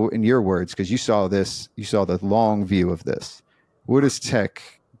enabled, in your words, because you saw the long view of this, what has tech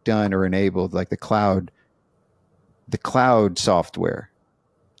done or enabled, like the cloud software?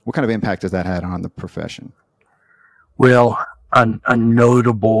 What kind of impact has that had on the profession? Well, a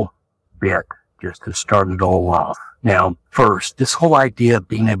notable bit, just to start it all off. Now, first, this whole idea of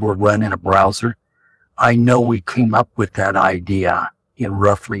being able to run in a browser, I know we came up with that idea in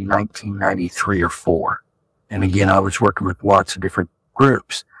roughly 1993 or 4. And again, I was working with lots of different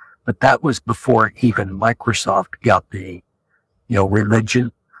groups, but that was before even Microsoft got the,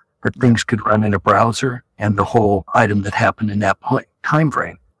 religion that things could run in a browser and the whole item that happened in that time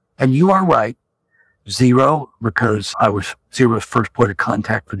frame. And you are right. Xero, because I was Xero's first point of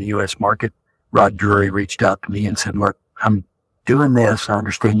contact for the U.S. market. Rod Drury reached out to me and said, "Look, I'm doing this. I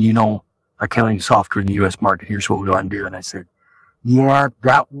understand accounting software in the U.S. market. Here's what we want to do." And I said, "Yeah,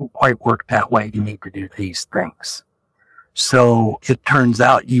 that won't quite work that way. You need to do these things." So it turns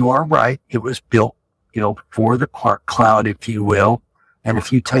out you are right. It was built, for the cloud, if you will. And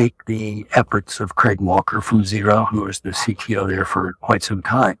if you take the efforts of Craig Walker from Xero, who was the CTO there for quite some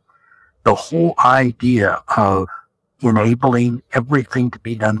time, the whole idea of enabling everything to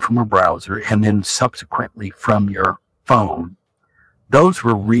be done from a browser and then subsequently from your phone, those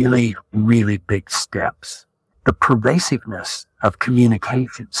were really, really big steps. The pervasiveness of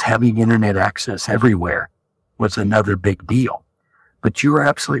communications, having internet access everywhere, was another big deal. But you were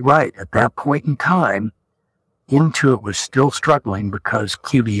absolutely right. At that point in time, Intuit was still struggling because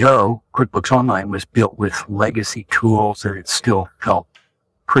QBO, QuickBooks Online, was built with legacy tools and it still felt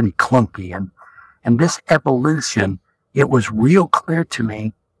pretty clunky. And this evolution, it was real clear to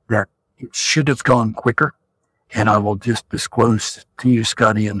me that it should have gone quicker. And I will just disclose to you,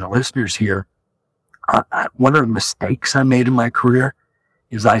 Scotty, and the listeners here, one of the mistakes I made in my career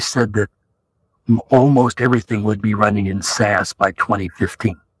is I said that almost everything would be running in SaaS by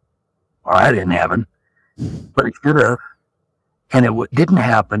 2015. Well, I didn't happen, but it should have. And it didn't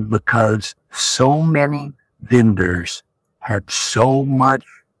happen because so many vendors had so much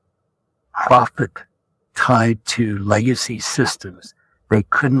profit tied to legacy systems, they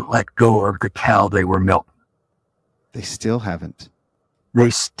couldn't let go of the cow they were milking. They still haven't.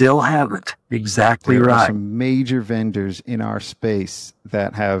 They still haven't. Exactly right. There are some major vendors in our space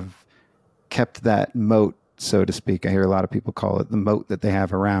that have kept that moat, so to speak. I hear a lot of people call it the moat that they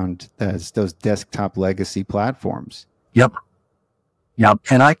have around those desktop legacy platforms. Yep.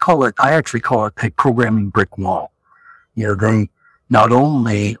 And I actually call it a programming brick wall. They not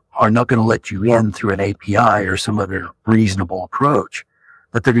only are not going to let you in through an API or some other reasonable approach,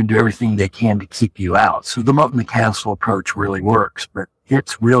 but they're going to do everything they can to keep you out. So the moat and the castle approach really works, but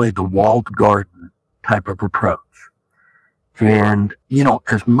it's really the walled garden type of approach. And,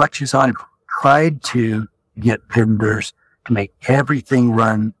 as much as I've tried to get vendors to make everything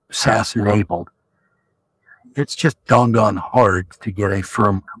run SaaS enabled, it's just doggone hard to get a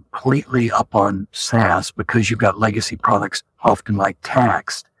firm completely up on SaaS because you've got legacy products, often like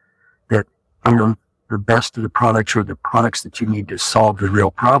tax, that, the best of the products or the products that you need to solve the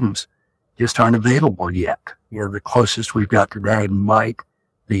real problems just aren't available yet. The closest we've got today might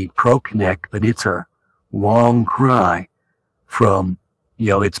be ProConnect, but it's a long cry from,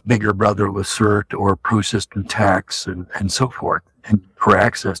 its bigger brother Lacert or ProSystem Tax and so forth, or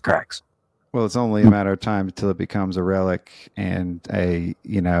Access Tax. Well, it's only a matter of time until it becomes a relic and a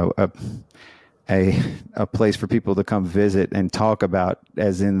place for people to come visit and talk about,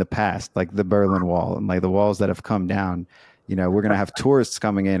 as in the past, like the Berlin Wall and like the walls that have come down. We're going to have tourists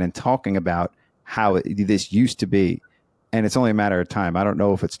coming in and talking about how this used to be. And it's only a matter of time. I don't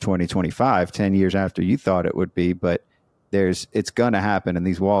know if it's 2025, 10 years after you thought it would be, but it's going to happen, and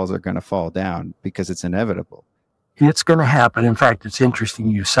these walls are going to fall down because it's inevitable. It's going to happen. In fact, it's interesting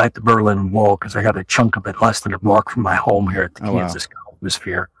you cite the Berlin Wall because I got a chunk of it less than a block from my home here at the Kansas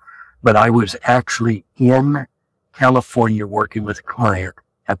Atmosphere. But I was actually in California working with a client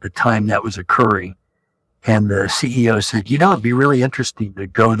at the time that was occurring. And the CEO said, it'd be really interesting to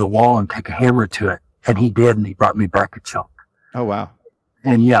go to the wall and take a hammer to it. And he did, and he brought me back a chunk. Oh, wow.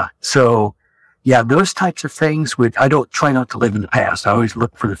 And those types of things, which I don't try not to live in the past. I always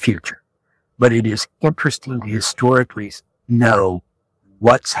look for the future. But it is interesting to historically know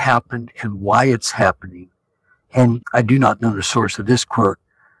what's happened and why it's happening. And I do not know the source of this quote,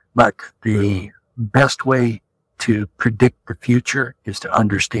 but the best way to predict the future is to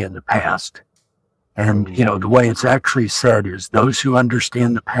understand the past. And, the way it's actually said is those who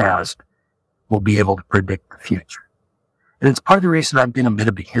understand the past will be able to predict the future. And it's part of the reason I've been a bit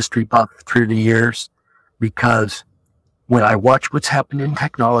of a history buff through the years, because when I watch what's happened in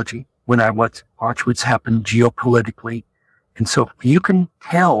technology, when I watch what's happened geopolitically, and so you can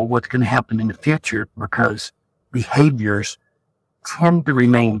tell what's going to happen in the future because behaviors tend to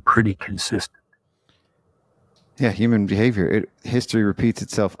remain pretty consistent. Yeah, human behavior. History repeats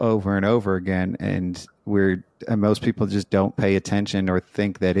itself over and over again, and most people just don't pay attention or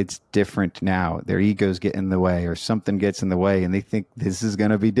think that it's different now. Their egos get in the way, or something gets in the way, and they think this is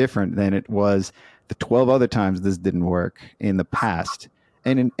going to be different than it was the 12 other times this didn't work in the past.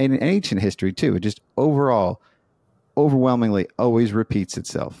 And in ancient history, too. It just overwhelmingly always repeats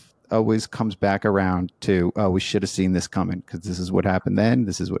itself, always comes back around to, we should have seen this coming because this is what happened then.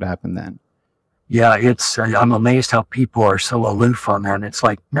 This is what happened then. Yeah, I'm amazed how people are so aloof on that. It's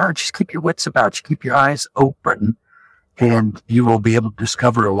like, no, just keep your wits about you, keep your eyes open, and you will be able to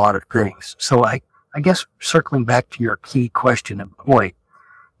discover a lot of things. So I guess circling back to your key question and point,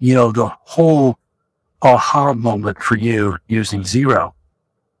 the whole aha moment for you using Zero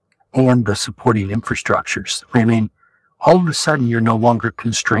and the supporting infrastructures. I mean, all of a sudden you're no longer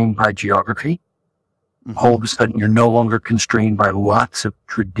constrained by geography. Mm-hmm. All of a sudden you're no longer constrained by lots of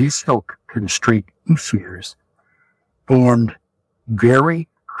traditional constraint issues. And very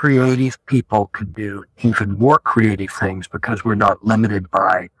creative people can do even more creative things because we're not limited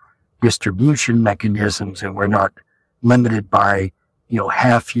by distribution mechanisms, and we're not limited by,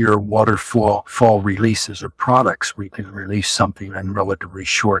 half-year waterfall releases of products. We can release something in relatively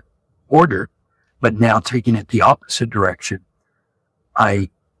short order, but now taking it the opposite direction. I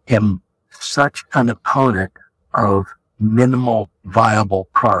am such an opponent of minimal viable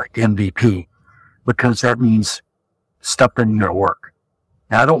product, MVP, because that means stuff isn't going to work.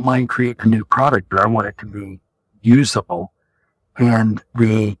 Now, I don't mind creating a new product, but I want it to be usable. And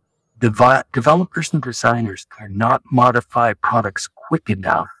the developers and designers cannot modify products quick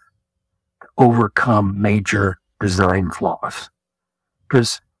enough to overcome major design flaws.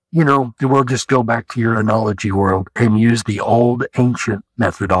 Because we'll just go back to your analogy world and use the old ancient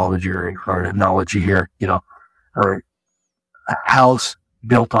methodology or analogy here, a house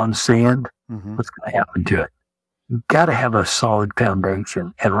built on sand. Mm-hmm. What's going to happen to it? You've got to have a solid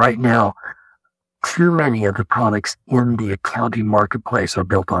foundation. And right now, too many of the products in the accounting marketplace are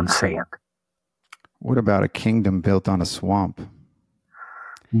built on sand. What about a kingdom built on a swamp?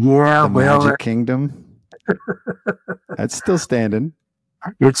 Yeah, Magic Kingdom. That's still standing.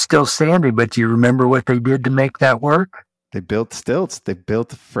 It's still standing, but do you remember what they did to make that work? They built stilts. They built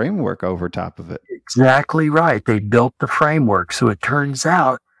the framework over top of it. Exactly right. They built the framework. So it turns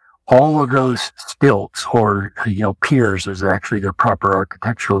out all of those stilts, or, piers is actually their proper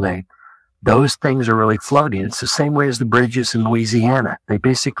architectural name, those things are really floating. It's the same way as the bridges in Louisiana. They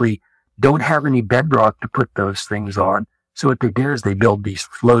basically don't have any bedrock to put those things on. So what they do is they build these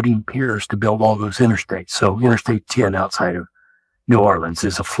floating piers to build all those interstates. So Interstate 10 outside of New Orleans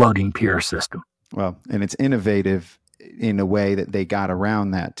is a floating pier system. Well, and it's innovative in a way that they got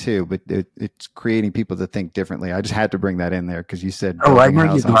around that too. But it's creating people to think differently. I just had to bring that in there because you said, "Oh, I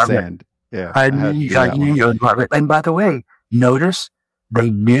knew you'd love sand." It. Yeah, I knew you'd love it. And by the way, notice they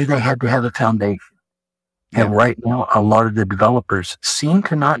knew they had to have a foundation. And right now, a lot of the developers seem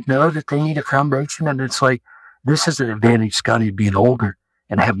to not know that they need a foundation. And it's like, this is an advantage, Scotty, being older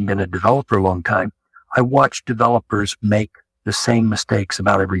and having been a developer a long time. I watch developers make the same mistakes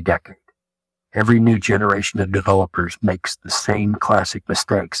about every decade. Every new generation of developers makes the same classic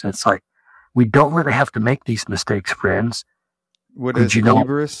mistakes. And it's like, we don't really have to make these mistakes, friends. What is it,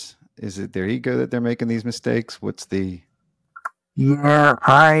 hubris? Is it their ego that they're making these mistakes? What's the... Yeah,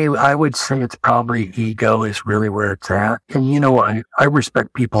 I would say it's probably ego is really where it's at. And you know, I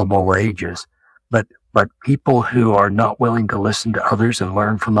respect people of all ages, but people who are not willing to listen to others and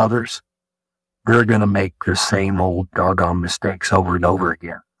learn from others, they're going to make the same old doggone mistakes over and over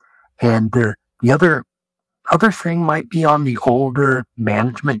again. And the other thing might be on the older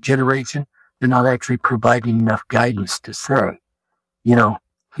management generation. They're not actually providing enough guidance to say, you know,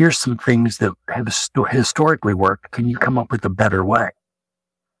 here's some things that have historically worked. Can you come up with a better way?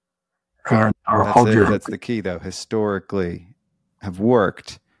 And that's the key, though. Historically have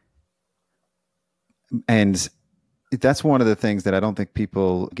worked. And that's one of the things that I don't think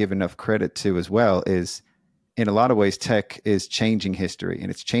people give enough credit to as well is, in a lot of ways, tech is changing history and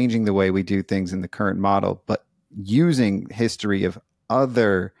it's changing the way we do things in the current model, but using history of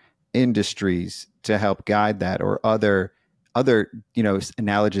other industries to help guide that, or other,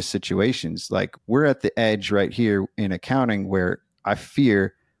 analogous situations. Like, we're at the edge right here in accounting where I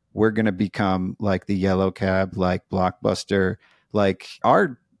fear we're going to become like the Yellow Cab, like Blockbuster,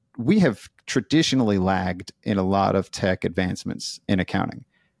 we have traditionally lagged in a lot of tech advancements in accounting.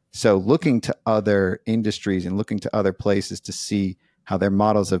 So looking to other industries and looking to other places to see how their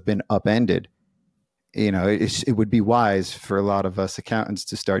models have been upended, it would be wise for a lot of us accountants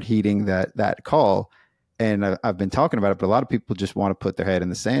to start heeding that call. And I've been talking about it, but a lot of people just want to put their head in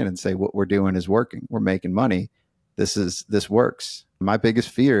the sand and say, what we're doing is working. We're making money. This works. My biggest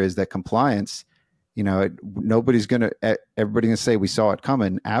fear is that compliance, everybody's going to say we saw it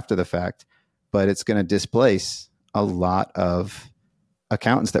coming after the fact, but it's going to displace a lot of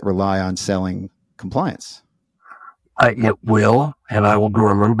accountants that rely on selling compliance. It will, and I will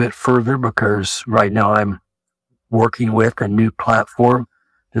go a little bit further because right now I'm working with a new platform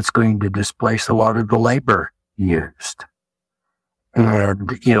that's going to displace a lot of the labor used.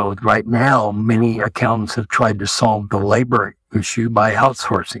 And, right now, many accountants have tried to solve the labor issue by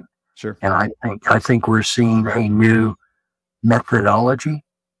outsourcing. Sure. And I think we're seeing a new methodology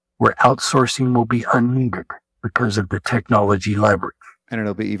where outsourcing will be unneeded because of the technology leverage. And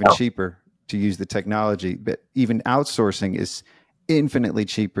it'll be even cheaper to use the technology. But even outsourcing is infinitely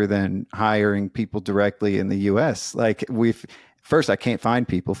cheaper than hiring people directly in the US. First, I can't find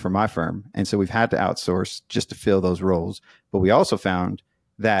people for my firm. And so we've had to outsource just to fill those roles. But we also found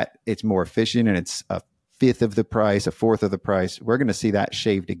that it's more efficient and it's a fifth of the price, a fourth of the price. We're going to see that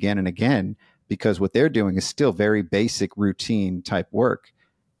shaved again and again because what they're doing is still very basic routine type work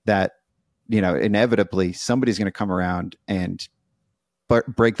that, inevitably somebody's going to come around and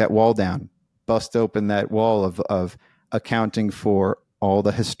break that wall down, bust open that wall of accounting for all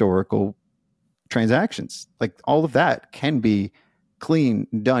the historical transactions. Like, all of that can be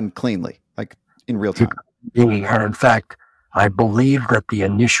done cleanly, like in real time. And in fact, I believe that the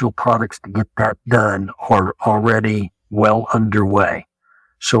initial products to get that done are already well underway.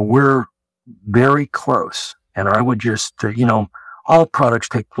 So we're very close. And I would just, all products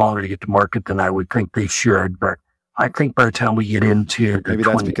take longer to get to market than I would think they should. But I think by the time we get into maybe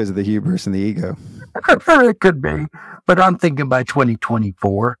that's because of the hubris and the ego. It could be. But I'm thinking by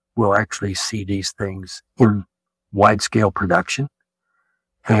 2024, we'll actually see these things in wide scale production.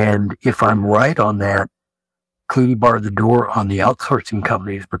 And if I'm right on that, clearly bar the door on the outsourcing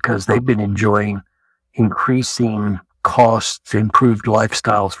companies because they've been enjoying increasing costs, improved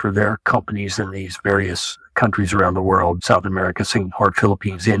lifestyles for their companies in these various countries around the world, South America, Singapore,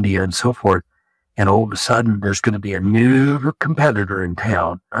 Philippines, India, and so forth. And all of a sudden, there's going to be a new competitor in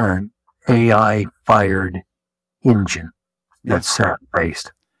town, an AI-fired engine that's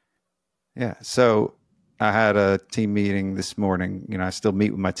SaaS-based. Yeah. So I had a team meeting this morning. I still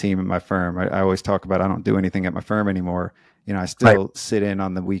meet with my team at my firm. I always talk about I don't do anything at my firm anymore. I still sit in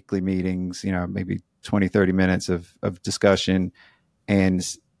on the weekly meetings, maybe 20, 30 minutes of discussion. And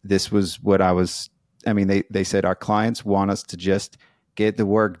this was what they said our clients want us to just get the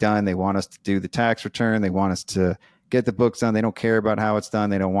work done. They want us to do the tax return. They want us to get the books done. They don't care about how it's done.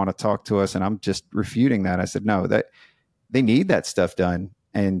 They don't want to talk to us. And I'm just refuting that. I said, no, that they need that stuff done.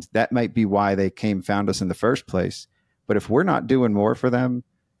 And that might be why they found us in the first place. But if we're not doing more for them,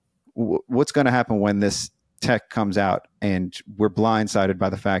 what's going to happen when this tech comes out and we're blindsided by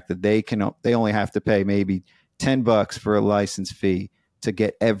the fact that they only have to pay maybe $10 for a license fee to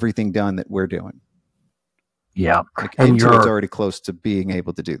get everything done that we're doing? Yeah. Like, Intuit's already close to being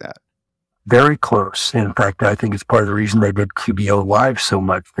able to do that. Very close. In fact, I think it's part of the reason they did QBO Live so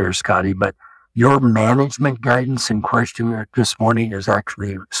much there, Scotty. But your management guidance in question this morning is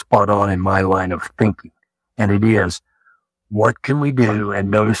actually spot on in my line of thinking. And it is, what can we do? And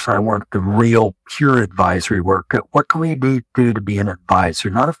notice I want the real pure advisory work. What can we do to be an advisor?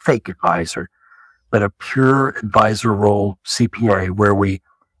 Not a fake advisor, but a pure advisor role CPA, where we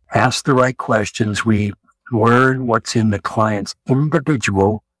ask the right questions. We learn what's in the client's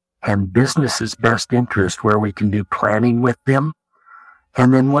individual and business's best interest, where we can do planning with them.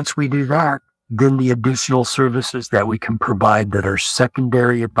 And then once we do that, then the additional services that we can provide that are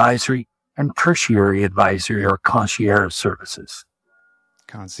secondary advisory and tertiary advisory or concierge services.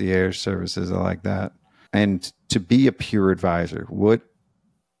 Concierge services, I like that. And to be a pure advisor, what's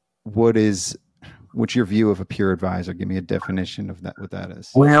your view of a pure advisor? Give me a definition of that, what that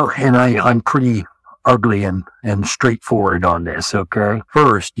is. Well, and I'm pretty ugly and straightforward on this, okay?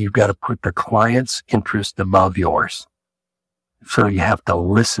 First, you've got to put the client's interest above yours. So you have to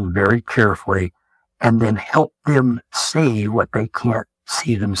listen very carefully and then help them see what they can't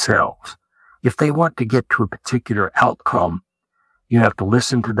see themselves. If they want to get to a particular outcome, you have to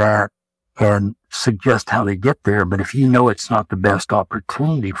listen to that and suggest how they get there. But if you know it's not the best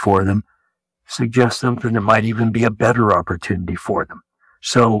opportunity for them, suggest something that might even be a better opportunity for them.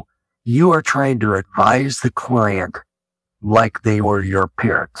 So you are trying to advise the client like they were your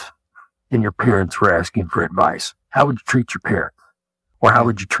parents, and your parents were asking for advice. How would you treat your parents? Or how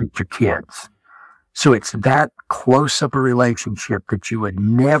would you treat your kids? So it's that close of a relationship that you would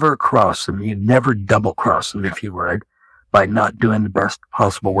never cross them. You'd never double cross them, if you would, by not doing the best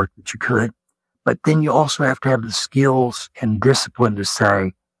possible work that you could. But then you also have to have the skills and discipline to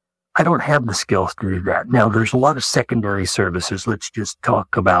say, I don't have the skills to do that. Now, there's a lot of secondary services. Let's just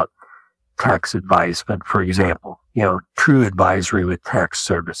talk about tax advisement, for example, true advisory with tax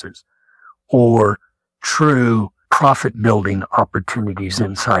services, or true profit building opportunities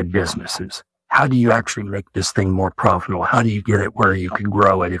inside businesses. How do you actually make this thing more profitable? How do you get it where you can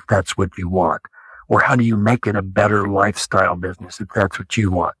grow it if that's what you want? Or how do you make it a better lifestyle business if that's what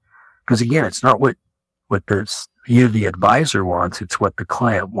you want? Because again, it's not what the advisor wants, it's what the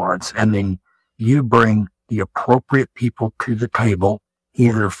client wants. And then you bring the appropriate people to the table,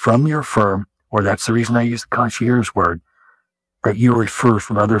 either from your firm, or that's the reason I use the concierge word, that you refer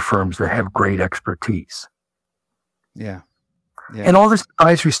from other firms that have great expertise. Yeah. And all this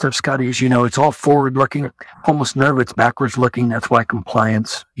advisory stuff, Scotty, as you know, it's all forward looking. Almost none of it's backwards looking. That's why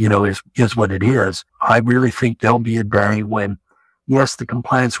compliance, is what it is. I really think there'll be a day when, yes, the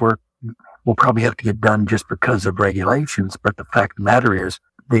compliance work will probably have to get done just because of regulations. But the fact of the matter is,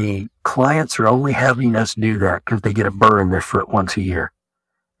 the clients are only having us do that because they get a burr in their foot once a year.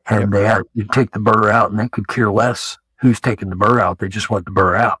 And you take the burr out and they could care less who's taking the burr out. They just want the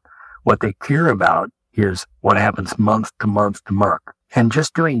burr out. What they care about is what happens month to month to month. And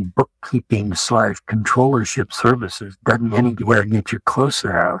just doing bookkeeping / controllership services doesn't anywhere get you close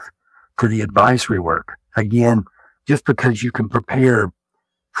enough to the advisory work. Again, just because you can prepare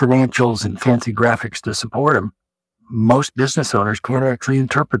financials and fancy graphics to support them, most business owners can't actually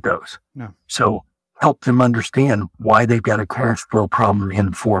interpret those. No. So help them understand why they've got a cash flow problem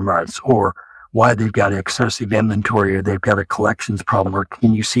in 4 months, or why they've got excessive inventory, or they've got a collections problem, or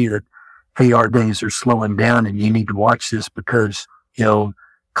can you see that AR days are slowing down and you need to watch this because,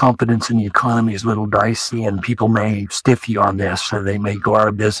 confidence in the economy is a little dicey and people may stiff you on this, so they may go out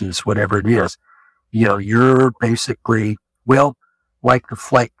of business, whatever it is. You're basically, like the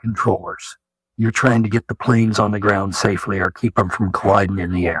flight controllers. You're trying to get the planes on the ground safely or keep them from colliding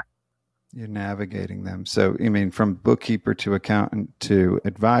in the air. You're navigating them. So, from bookkeeper to accountant to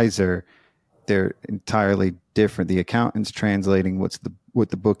advisor, they're entirely different. The accountant's translating what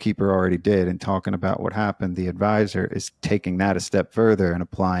the bookkeeper already did and talking about what happened. The advisor is taking that a step further and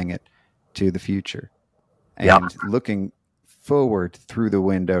applying it to the future. And looking forward through the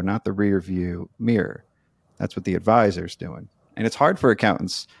window, not the rear view mirror. That's what the advisor's doing. And it's hard for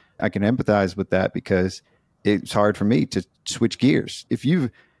accountants. I can empathize with that because it's hard for me to switch gears. If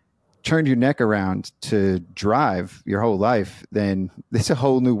you've turned your neck around to drive your whole life, then it's a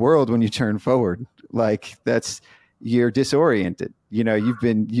whole new world when you turn forward. You're disoriented. You've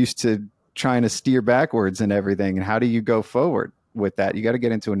been used to trying to steer backwards and everything. And how do you go forward with that? You got to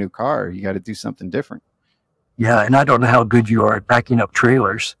get into a new car. You got to do something different. Yeah. And I don't know how good you are at backing up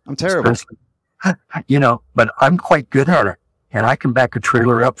trailers. I'm terrible. but I'm quite good at it. And I can back a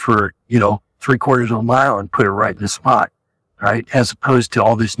trailer up for, 3/4 of a mile and put it right in the spot, right? As opposed to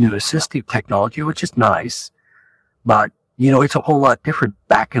all this new assistive technology, which is nice. But, it's a whole lot different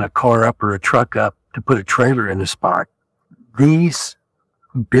backing a car up or a truck up to put a trailer in the spot. These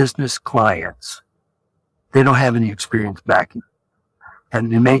business clients, they don't have any experience backing.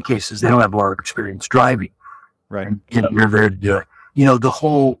 And in many cases, they don't have a lot of experience driving. Right. And you're there to do it. The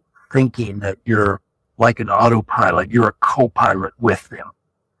whole thinking that you're like an autopilot, you're a co-pilot with them.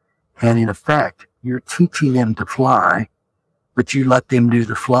 And in effect, you're teaching them to fly, but you let them do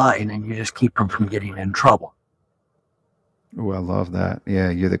the flying and you just keep them from getting in trouble. Oh, I love that. Yeah,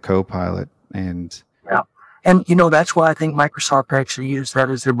 you're the co-pilot. And yeah. And, that's why I think Microsoft actually used that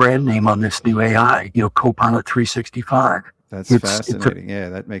as their brand name on this new AI, Copilot 365. That's fascinating. Yeah,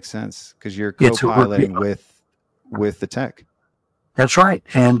 that makes sense because you're co-piloting with the tech. That's right.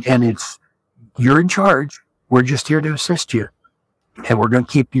 And you're in charge. We're just here to assist you. And we're going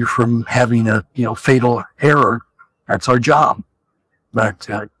to keep you from having a, fatal error. That's our job. But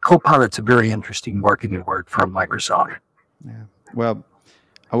co-pilot's a very interesting marketing word from Microsoft. Yeah. Well,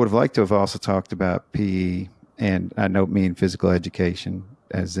 I would have liked to have also talked about PE, and I don't mean physical education,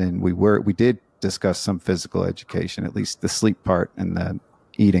 as in we did discuss some physical education, at least the sleep part and the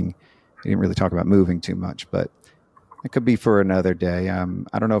eating. We didn't really talk about moving too much, but it could be for another day.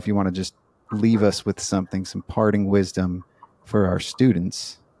 I don't know if you want to just leave us with some parting wisdom for our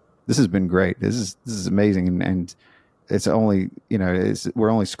students. This has been great. This is amazing, and it's only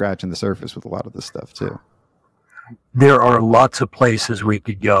we're only scratching the surface with a lot of this stuff too. There are lots of places we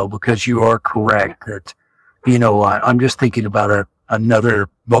could go because you are correct that, I'm just thinking about another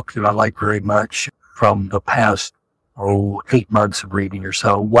book that I like very much from the past, 8 months of reading or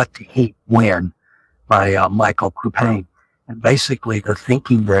so, What to Eat When by Michael Kupane. And basically the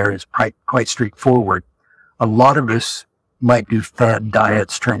thinking there is quite straightforward. A lot of us might do fad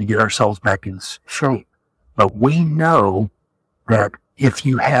diets trying to get ourselves back in shape. But we know that if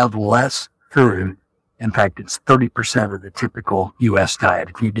you have less food, in fact, it's 30% of the typical U.S. diet.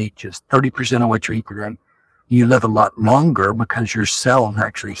 If you eat just 30% of what you eat today, you live a lot longer because your cells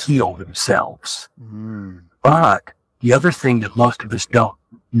actually heal themselves. Mm. But the other thing that most of us don't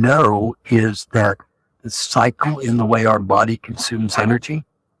know is that the cycle in the way our body consumes energy,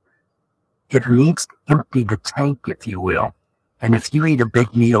 it needs to empty the tank, if you will. And if you eat a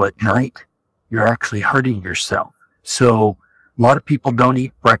big meal at night, you're actually hurting yourself. So a lot of people don't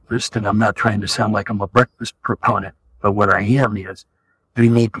eat breakfast, and I'm not trying to sound like I'm a breakfast proponent, but what I am is you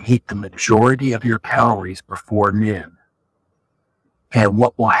need to eat the majority of your calories before noon. And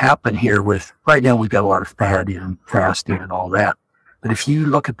what will happen here right now we've got a lot of fatty and fasting and all that. But if you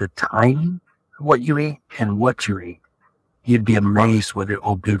look at the timing of what you eat and what you eat, you'd be amazed what it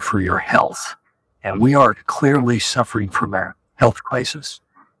will do for your health. And we are clearly suffering from a health crisis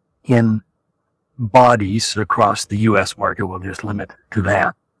in bodies across the U.S. market. We'll just limit it to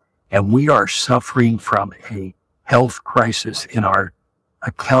that. And we are suffering from a health crisis in our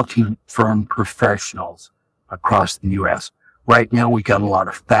accounting firm professionals across the U.S. Right now, we got a lot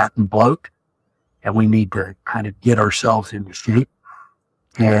of fat and bloat, and we need to kind of get ourselves into shape.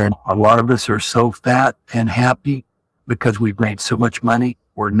 And a lot of us are so fat and happy because we've made so much money,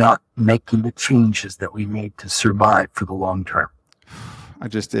 we're not making the changes that we need to survive for the long term. I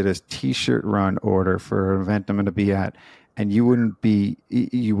just did a t-shirt run order for an event I'm going to be at, and you wouldn't be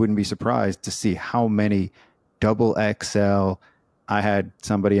surprised to see how many double XL. I had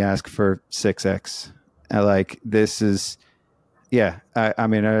somebody ask for 6X. This is, yeah. I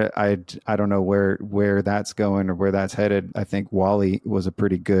mean, I don't know where that's going or where that's headed. I think Wally was a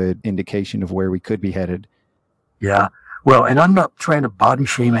pretty good indication of where we could be headed. Yeah. Well, and I'm not trying to body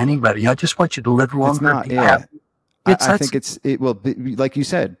shame anybody. I just want you to live longer. It's not, yeah. I think it will be, like you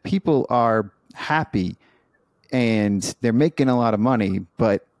said, people are happy and they're making a lot of money,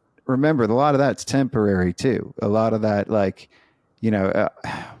 but remember, a lot of that's temporary too. A lot of that,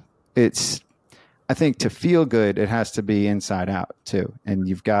 I think to feel good, it has to be inside out too. And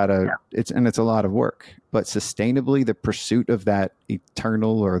you've got to, it's a lot of work, but sustainably the pursuit of that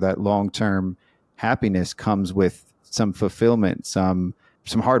eternal or that long-term happiness comes with some fulfillment, some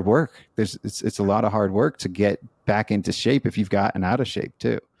hard work. It's a lot of hard work to get back into shape if you've gotten out of shape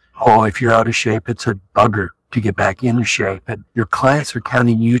too. Oh, if you're out of shape, it's a bugger to get back into shape. And your clients are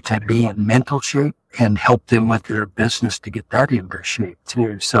counting you to be in mental shape and help them with their business to get that into shape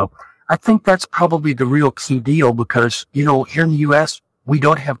too. So I think that's probably the real key deal because, here in the U.S., we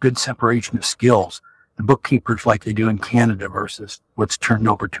don't have good separation of skills. The bookkeepers like they do in Canada versus what's turned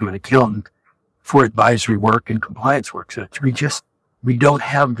over to an accountant for advisory work and compliance work. So we just we don't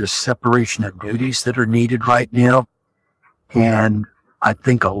have the separation of duties that are needed right now. And I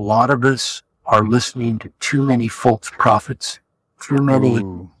think a lot of us are listening to too many false prophets, too many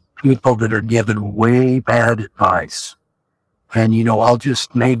people that are giving way bad advice. And, I'll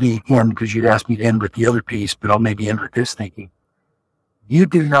just maybe end, because you'd asked me to end with the other piece, but I'll maybe end with this thinking. You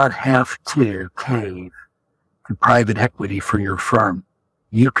do not have to cave to private equity for your firm.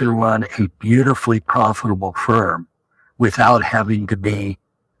 You can run a beautifully profitable firm without having to be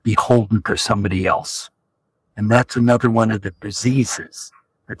beholden to somebody else. And that's another one of the diseases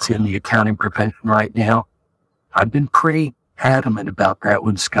that's in the accounting profession right now. I've been pretty adamant about that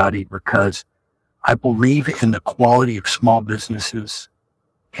one, Scotty, because I believe in the quality of small businesses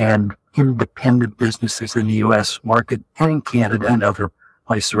and independent businesses in the U.S. market and in Canada and other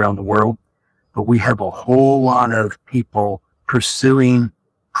places around the world. But we have a whole lot of people pursuing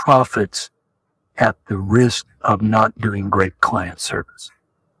profits at the risk of not doing great client service.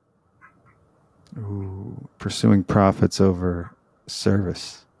 Ooh, pursuing profits over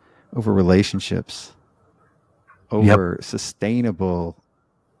service, over relationships, over sustainable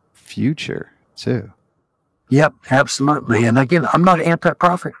future too. Yep, absolutely. And again, I'm not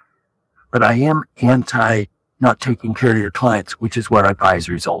anti-profit, but I am anti not taking care of your clients, which is what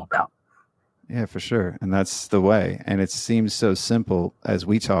advisory is all about. Yeah, for sure. And that's the way. And it seems so simple as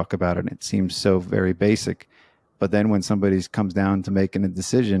we talk about it. It seems so very basic. But then when somebody comes down to making a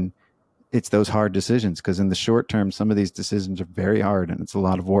decision, it's those hard decisions, because in the short term, some of these decisions are very hard and it's a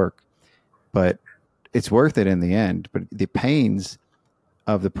lot of work, but it's worth it in the end. But the pains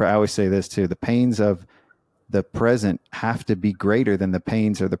of I always say this too, the pains of the present have to be greater than the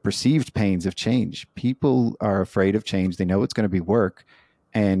pains or the perceived pains of change. People are afraid of change. They know it's going to be work,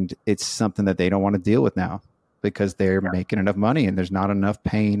 and it's something that they don't want to deal with now because they're making enough money and there's not enough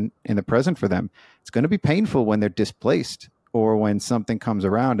pain in the present for them. It's going to be painful when they're displaced or when something comes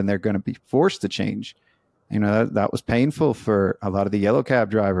around and they're going to be forced to change. That was painful for a lot of the yellow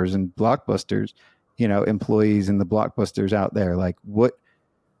cab drivers and Blockbusters, employees in the Blockbusters out there. Like,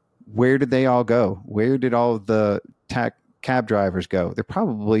 where did they all go? Where did all of the cab drivers go? They're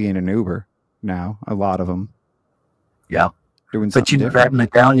probably in an Uber now, a lot of them. Yeah. But that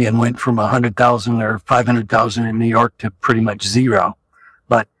medallion went from 100,000 or 500,000 in New York to pretty much zero.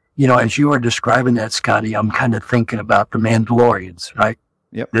 But, as you are describing that, Scotty, I'm kind of thinking about the Mandalorians, right?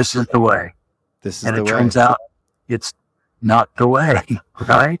 Yep. This is the way. And it turns out it's not the way,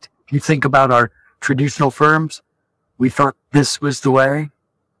 right? If you think about our traditional firms, we thought this was the way.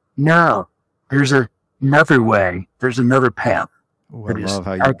 No, there's another way. There's another path. Oh, I love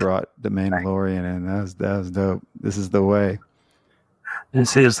how you brought the Mandalorian in. That was dope. This is the way.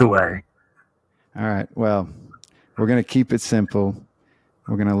 This is the way. All right. Well, we're going to keep it simple.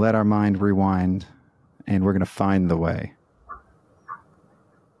 We're going to let our mind rewind, and we're going to find the way.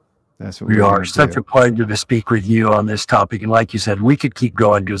 That's what we are. Such a pleasure to speak with you on this topic. And like you said, we could keep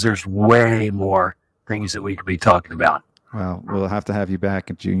going because there's way more things that we could be talking about. Well, we'll have to have you back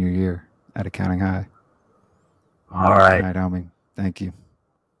in junior year at Accounting High. All right. All right, homie. Thank you.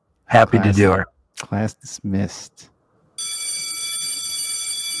 Happy to do it. Class dismissed.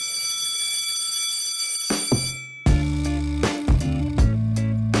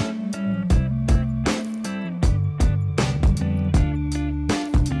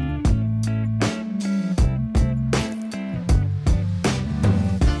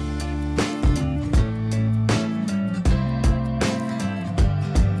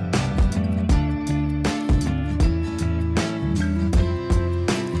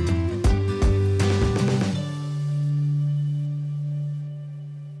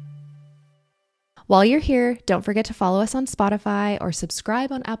 While you're here, don't forget to follow us on Spotify or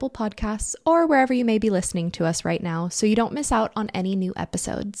subscribe on Apple Podcasts or wherever you may be listening to us right now so you don't miss out on any new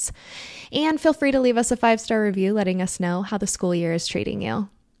episodes. And feel free to leave us a 5-star review letting us know how the school year is treating you.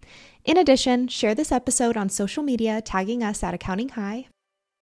 In addition, share this episode on social media, tagging us at Accounting High,